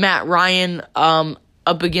 But Matt Ryan,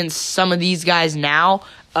 up against some of these guys now,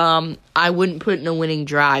 I wouldn't put in a winning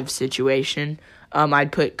drive situation.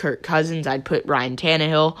 I'd put Kirk Cousins, I'd put Ryan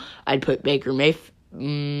Tannehill, I'd put Baker Mayfield.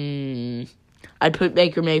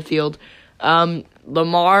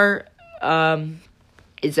 Lamar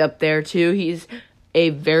is up there too. He's a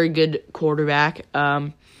very good quarterback.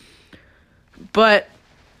 But,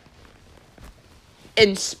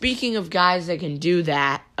 and speaking of guys that can do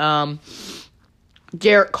that,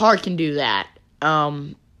 Derek Carr can do that.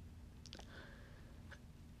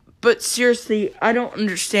 But seriously, I don't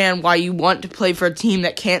understand why you want to play for a team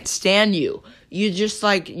that can't stand you. You're just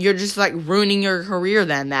ruining your career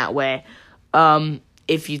then that way.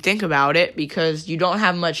 If you think about it, because you don't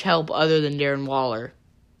have much help other than Darren Waller.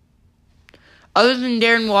 Other than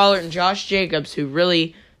Darren Waller and Josh Jacobs, who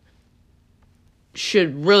really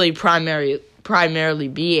should primarily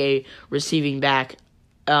be a receiving back,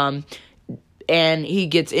 and he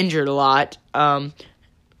gets injured a lot.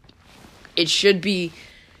 It shouldn't be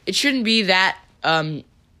that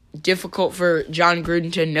difficult for John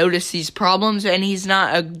Gruden to notice these problems, and he's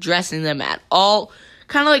not addressing them at all.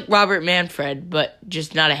 Kind of like Robert Manfred, but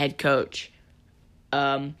just not a head coach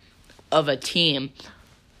of a team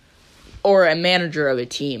or a manager of a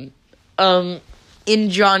team. In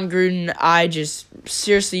John Gruden,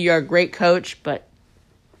 seriously, you're a great coach, but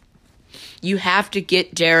you have to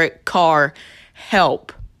get Derek Carr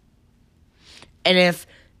help. And if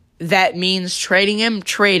that means trading him,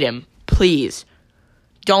 trade him, please.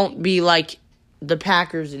 Don't be like the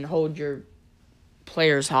Packers and hold your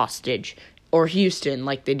players hostage. Or Houston,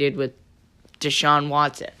 like they did with Deshaun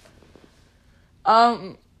Watson.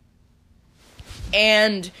 And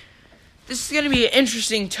this is going to be an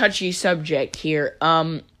interesting, touchy subject here.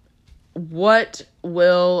 What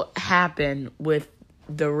will happen with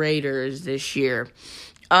the Raiders this year?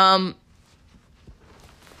 How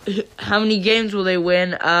many games will they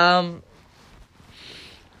win? I'm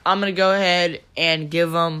going to go ahead and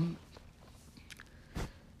give them,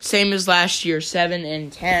 same as last year,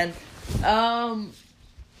 7-10.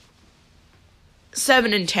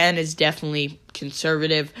 7-10 is definitely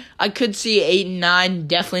conservative. I could see 8-9,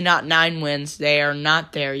 definitely not 9 wins. They are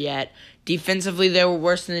not there yet. Defensively, they were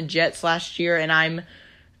worse than the Jets last year, and I'm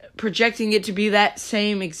projecting it to be that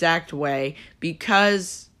same exact way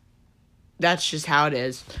because that's just how it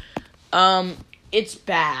is. It's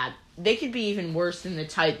bad. They could be even worse than the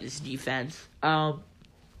Titans defense.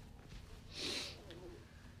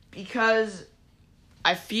 Because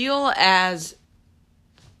I feel as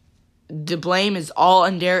the blame is all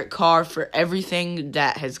on Derek Carr for everything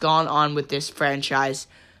that has gone on with this franchise.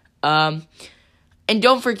 And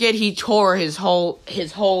don't forget he tore his whole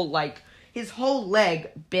leg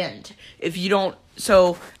bent. If you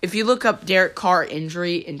look up Derek Carr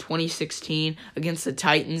injury in 2016 against the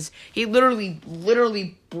Titans, he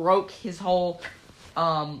literally broke his whole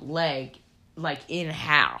leg like in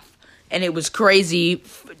half. And it was crazy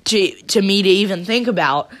to me to even think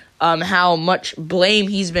about how much blame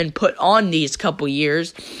he's been put on these couple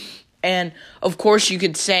years. And, of course, you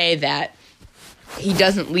could say that he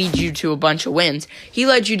doesn't lead you to a bunch of wins. He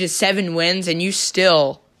led you to 7 wins, and you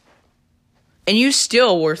still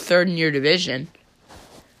were third in your division.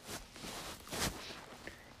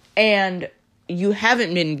 And you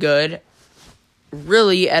haven't been good,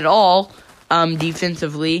 really, at all,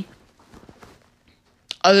 defensively.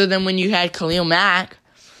 Other than when you had Khalil Mack.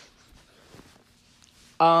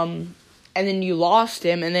 And then you lost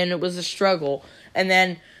him, and then it was a struggle. And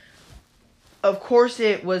then, of course,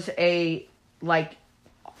 it was a,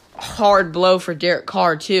 hard blow for Derek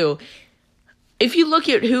Carr, too. If you look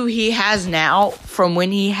at who he has now from what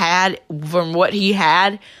he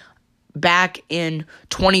had back in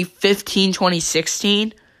 2015,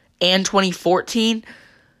 2016, and 2014,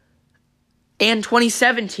 and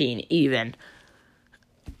 2017, even,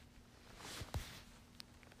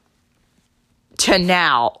 to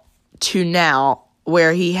now,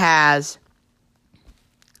 where he has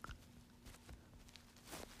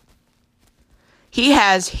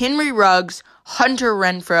Henry Ruggs, Hunter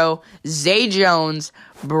Renfrow, Zay Jones,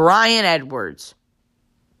 Bryan Edwards,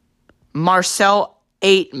 Marcel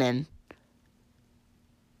Aitman,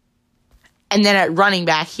 and then at running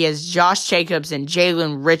back he has Josh Jacobs and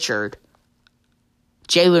Jalen Ricard,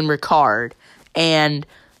 and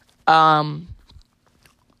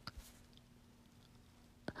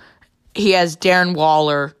he has Darren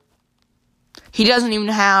Waller. He doesn't even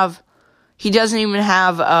have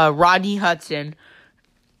Rodney Hudson,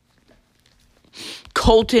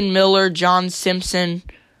 Colton Miller, John Simpson,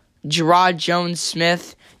 Gerard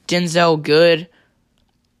Jones-Smith, Denzel Good,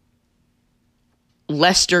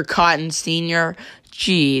 Lester Cotton Sr.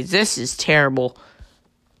 Gee, this is terrible.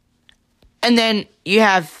 And then you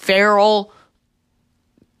have Farrell,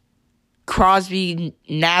 Crosby,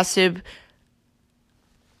 Nassib,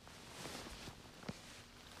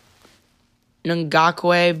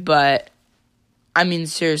 Ngakwe, but, I mean,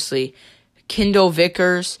 seriously, Kendall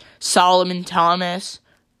Vickers, Solomon Thomas,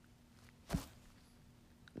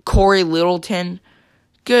 Corey Littleton,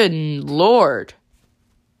 good Lord.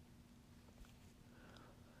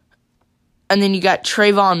 And then you got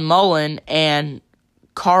Trayvon Mullen and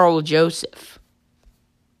Carl Joseph.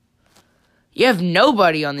 You have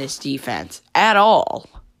nobody on this defense at all.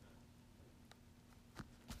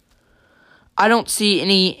 I don't see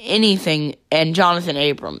anything, and Jonathan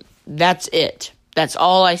Abram. That's it. That's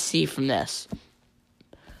all I see from this.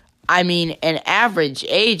 I mean, an average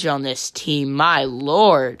age on this team, my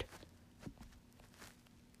Lord.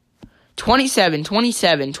 27,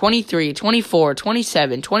 27, 23, 24,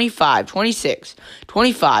 27, 25, 26,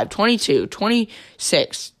 25, 22,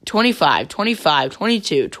 26, 25, 25,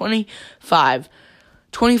 22, 25,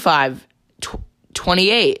 25,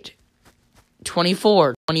 28,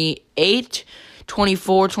 24, 28,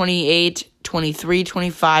 24, 28, 23,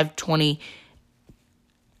 25, 20.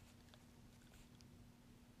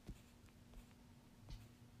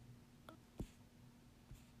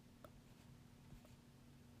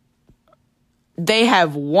 They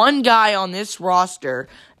have one guy on this roster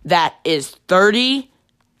that is 30.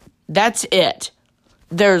 That's it.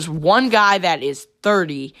 There's one guy that is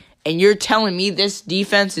 30, and you're telling me this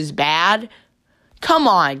defense is bad? Come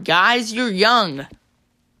on, guys, you're young.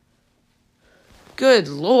 Good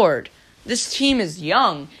Lord. This team is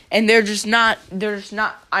young, and they're just not,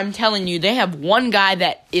 I'm telling you, they have one guy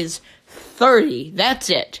that is 30. That's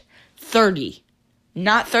it. 30.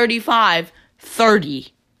 Not 35, 30.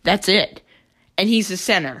 That's it. And he's a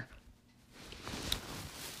center.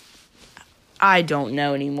 I don't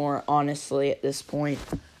know anymore, honestly, at this point.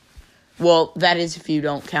 Well, that is if you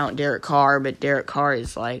don't count Derek Carr, but Derek Carr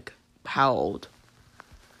is like, how old?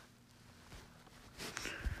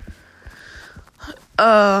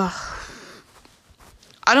 I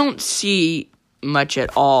don't see much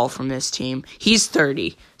at all from this team. He's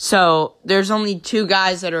 30. So, there's only two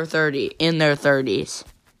guys that are 30 in their 30s.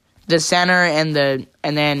 The center and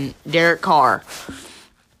then Derek Carr.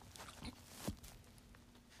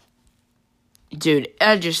 Dude,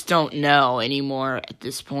 I just don't know anymore at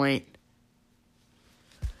this point.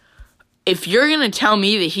 If you're going to tell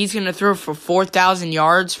me that he's going to throw for 4,000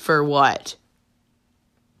 yards for what?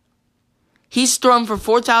 He's thrown for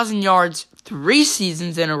 4,000 yards 3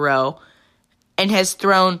 seasons in a row and has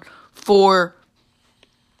thrown for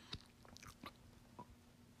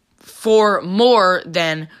more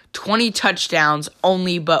than 20 touchdowns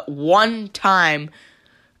only but one time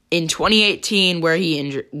in 2018 where he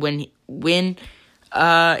injured when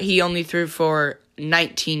he only threw for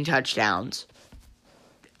 19 touchdowns.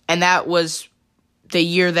 And that was the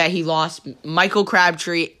year that he lost Michael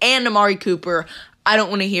Crabtree and Amari Cooper. I don't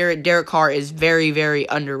want to hear it. Derek Carr is very, very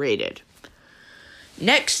underrated.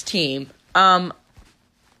 Next team.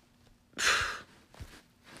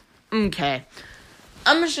 Okay.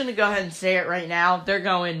 I'm just going to go ahead and say it right now. They're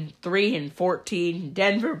going 3-14.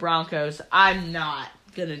 Denver Broncos. I'm not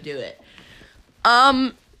going to do it.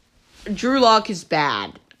 Drew Lock is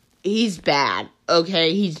bad. He's bad.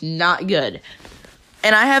 Okay? He's not good.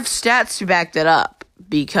 And I have stats to back that up.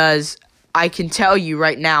 Because I can tell you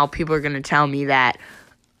right now, people are going to tell me that,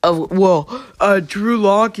 Drew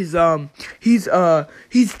Lock is, he's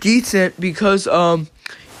decent because,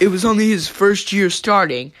 it was only his first year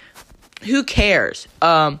starting. Who cares?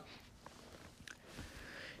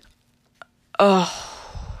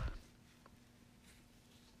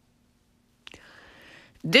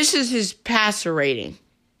 This is his passer rating.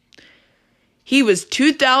 He was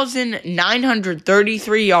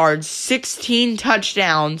 2,933 yards, 16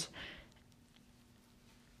 touchdowns,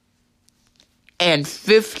 and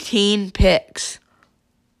 15 picks.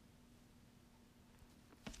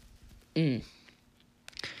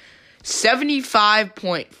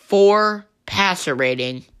 75.4 passer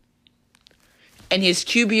rating. And his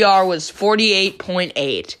QBR was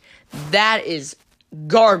 48.8. That is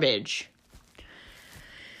garbage.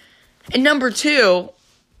 And number 2,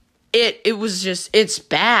 it's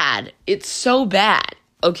bad. It's so bad.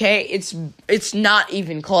 Okay? It's not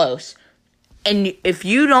even close. And if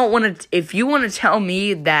you want to tell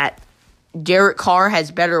me that Derek Carr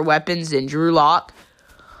has better weapons than Drew Lock,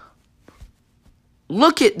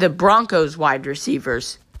 look at the Broncos wide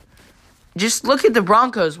receivers. Just look at the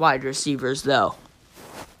Broncos wide receivers, though.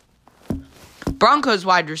 Broncos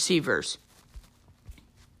wide receivers.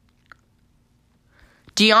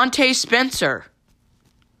 Deontay Spencer.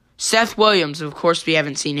 Seth Williams, of course, we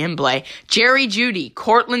haven't seen him play. Jerry Jeudy,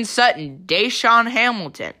 Cortland Sutton, Deshaun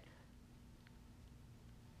Hamilton.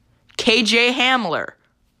 KJ Hamler.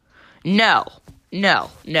 No.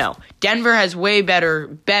 Denver has way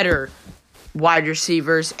better wide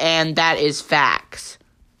receivers, and that is facts.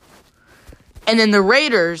 And then the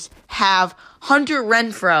Raiders have Hunter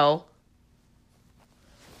Renfrow,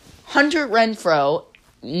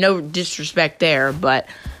 no disrespect there, but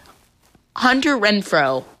Hunter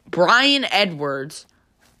Renfrow, Bryan Edwards,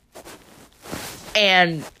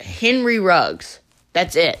 and Henry Ruggs.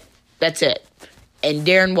 That's it. And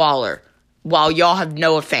Darren Waller, while y'all have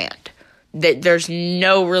Noah Fant. There's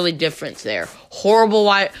no really difference there. Horrible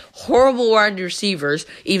wide receivers,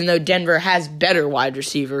 even though Denver has better wide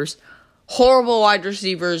receivers. Horrible wide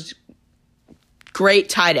receivers, great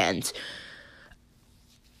tight ends.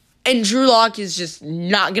 And Drew Lock is just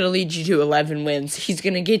not going to lead you to 11 wins. He's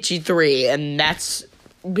going to get you 3, and that's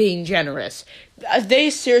being generous.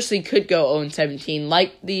 They seriously could go 0-17,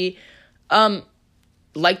 like the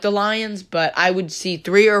like the Lions, but I would see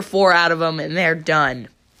 3 or 4 out of them, and they're done.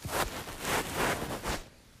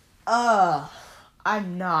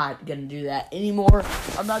 I'm not going to do that anymore.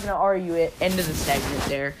 I'm not going to argue it. End of the segment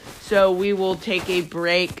there. So we will take a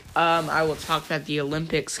break. I will talk about the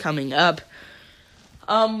Olympics coming up.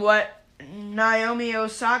 What Naomi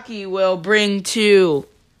Osaka will bring to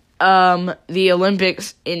the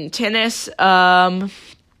Olympics in tennis, and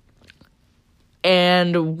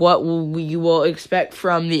what we will expect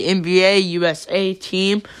from the NBA USA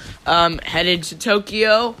team headed to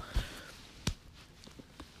Tokyo.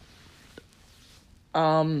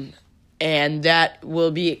 And that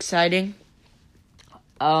will be exciting.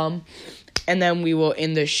 And then we will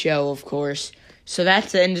end the show, of course. So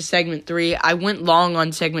that's the end of segment 3. I went long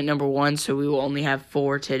on segment number 1, so we will only have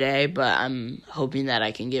 4 today, but I'm hoping that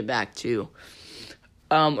I can get back to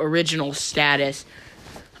original status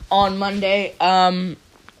on Monday. And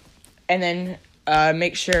then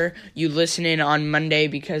make sure you listen in on Monday,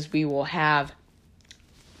 because we will have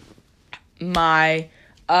my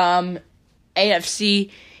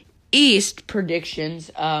AFC East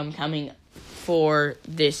predictions coming for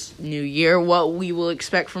this new year. What we will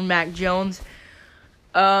expect from Mac Jones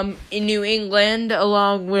in New England,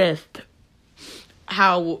 along with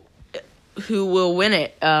who will win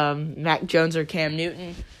it, Mac Jones or Cam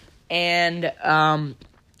Newton, and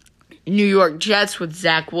New York Jets with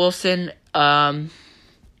Zach Wilson, and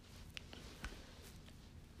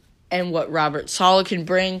what Robert Saleh can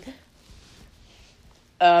bring.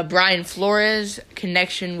 Brian Flores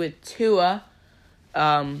connection with Tua,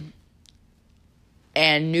 and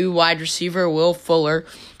new wide receiver Will Fuller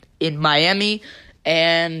in Miami,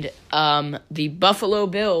 and the Buffalo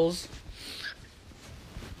Bills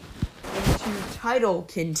into title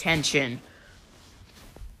contention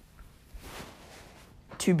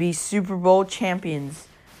to be Super Bowl champions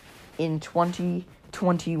in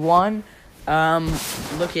 2021.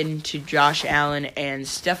 Looking to Josh Allen and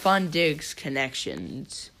Stephon Diggs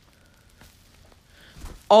connections.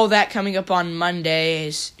 All that coming up on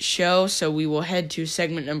Monday's show, so we will head to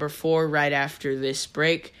segment number 4 right after this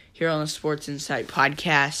break here on the Sports Insight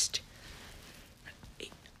podcast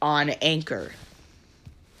on Anchor.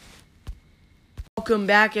 Welcome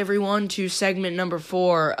back, everyone, to segment number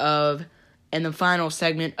 4 and the final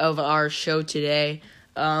segment of our show today.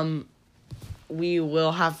 We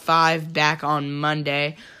will have 5 back on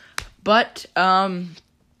Monday, but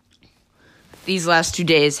these last 2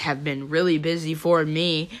 days have been really busy for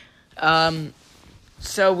me.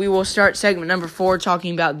 So we will start segment number 4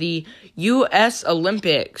 talking about the U.S.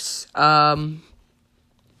 Olympics. The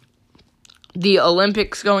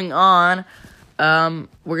Olympics going on.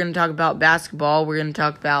 We're going to talk about basketball. We're going to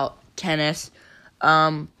talk about tennis.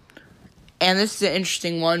 And this is an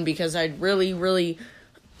interesting one, because I really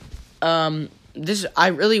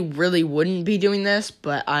wouldn't be doing this,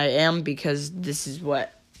 but I am, because this is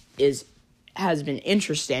what has been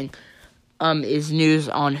interesting, is news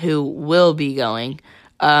on who will be going.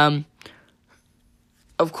 Of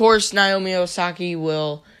course, Naomi Osaka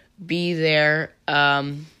will be there.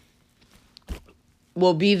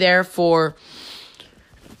 For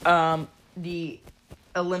the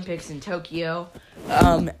Olympics in Tokyo.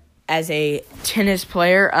 As a tennis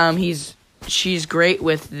player, she's great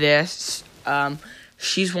with this.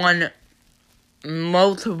 She's won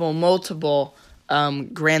multiple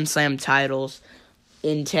Grand Slam titles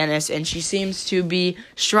in tennis, and she seems to be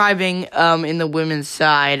striving in the women's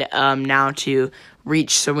side now to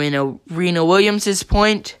reach Serena Williams'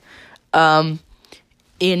 point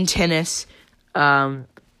in tennis.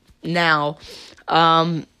 Now,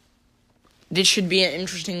 this should be an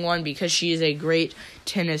interesting one, because she is a great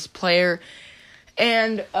tennis player,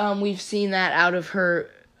 and we've seen that out of her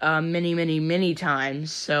many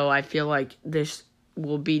times, so I feel like this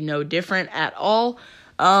will be no different at all.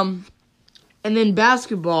 And then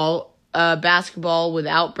basketball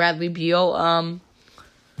without Bradley Beal.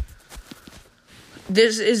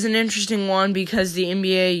 This is an interesting one, because the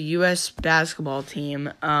NBA U.S. basketball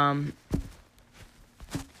team,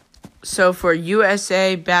 so for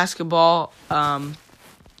USA basketball,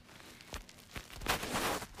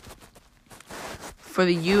 for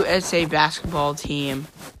the USA basketball team,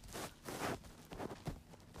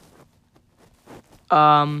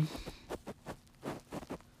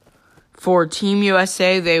 for Team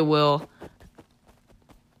USA, they will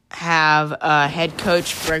have head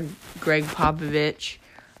coach Greg Popovich.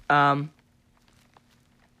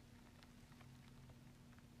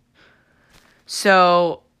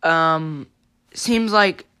 Seems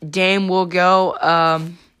like Dame will go.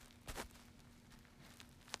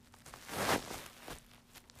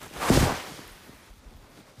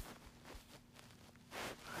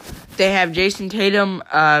 they have Jason Tatum,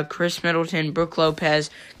 Chris Middleton, Brooke Lopez,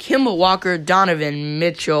 Kemba Walker, Donovan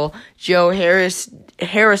Mitchell, Joe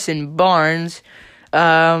Harrison Barnes,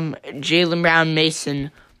 Jaylen Brown, Mason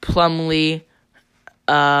Plumlee,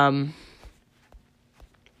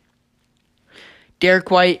 Derek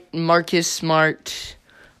White, Marcus Smart,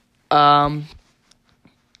 in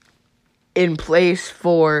place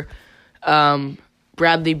for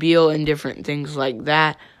Bradley Beal and different things like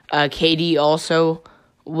that. KD also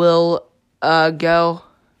will go.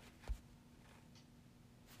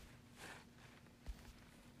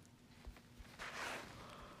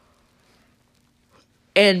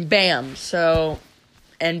 And Bam.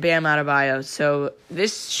 And Bam Adebayo. So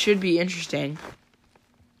this should be interesting.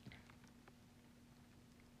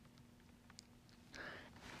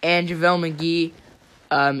 And JaVale McGee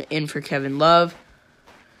in for Kevin Love.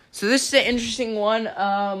 So this is an interesting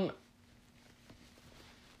one.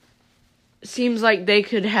 Seems like they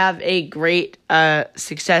could have a great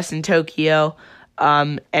success in Tokyo.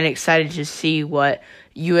 And excited to see what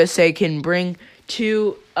USA can bring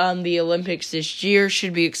to the Olympics this year.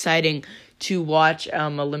 Should be exciting to watch.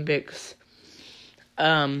 Olympic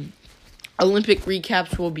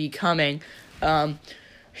recaps will be coming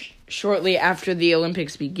shortly after the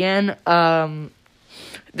Olympics begin.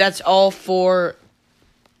 That's all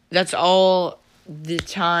the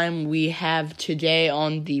time we have today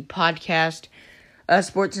on the podcast.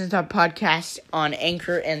 Sports and Talk podcast on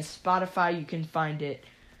Anchor and Spotify. You can find it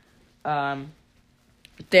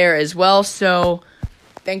there as well. So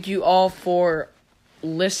thank you all for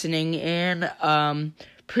listening in.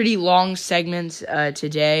 Pretty long segments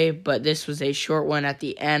today, but this was a short one at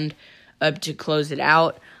the end to close it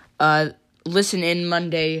out. Listen in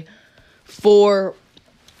Monday for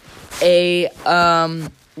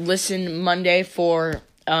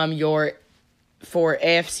for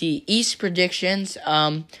AFC East predictions.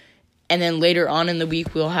 And then later on in the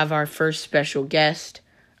week we'll have our first special guest.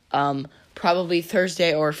 Probably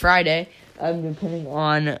Thursday or Friday. Depending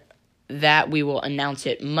on that, we will announce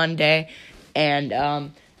it Monday.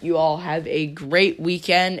 And you all have a great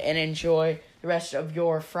weekend and enjoy the rest of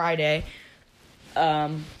your Friday.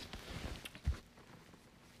 And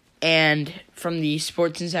from the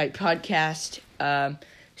Sports Insight podcast,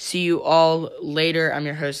 see you all later. I'm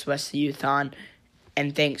your host, Wesley Uthon,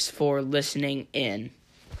 and thanks for listening in.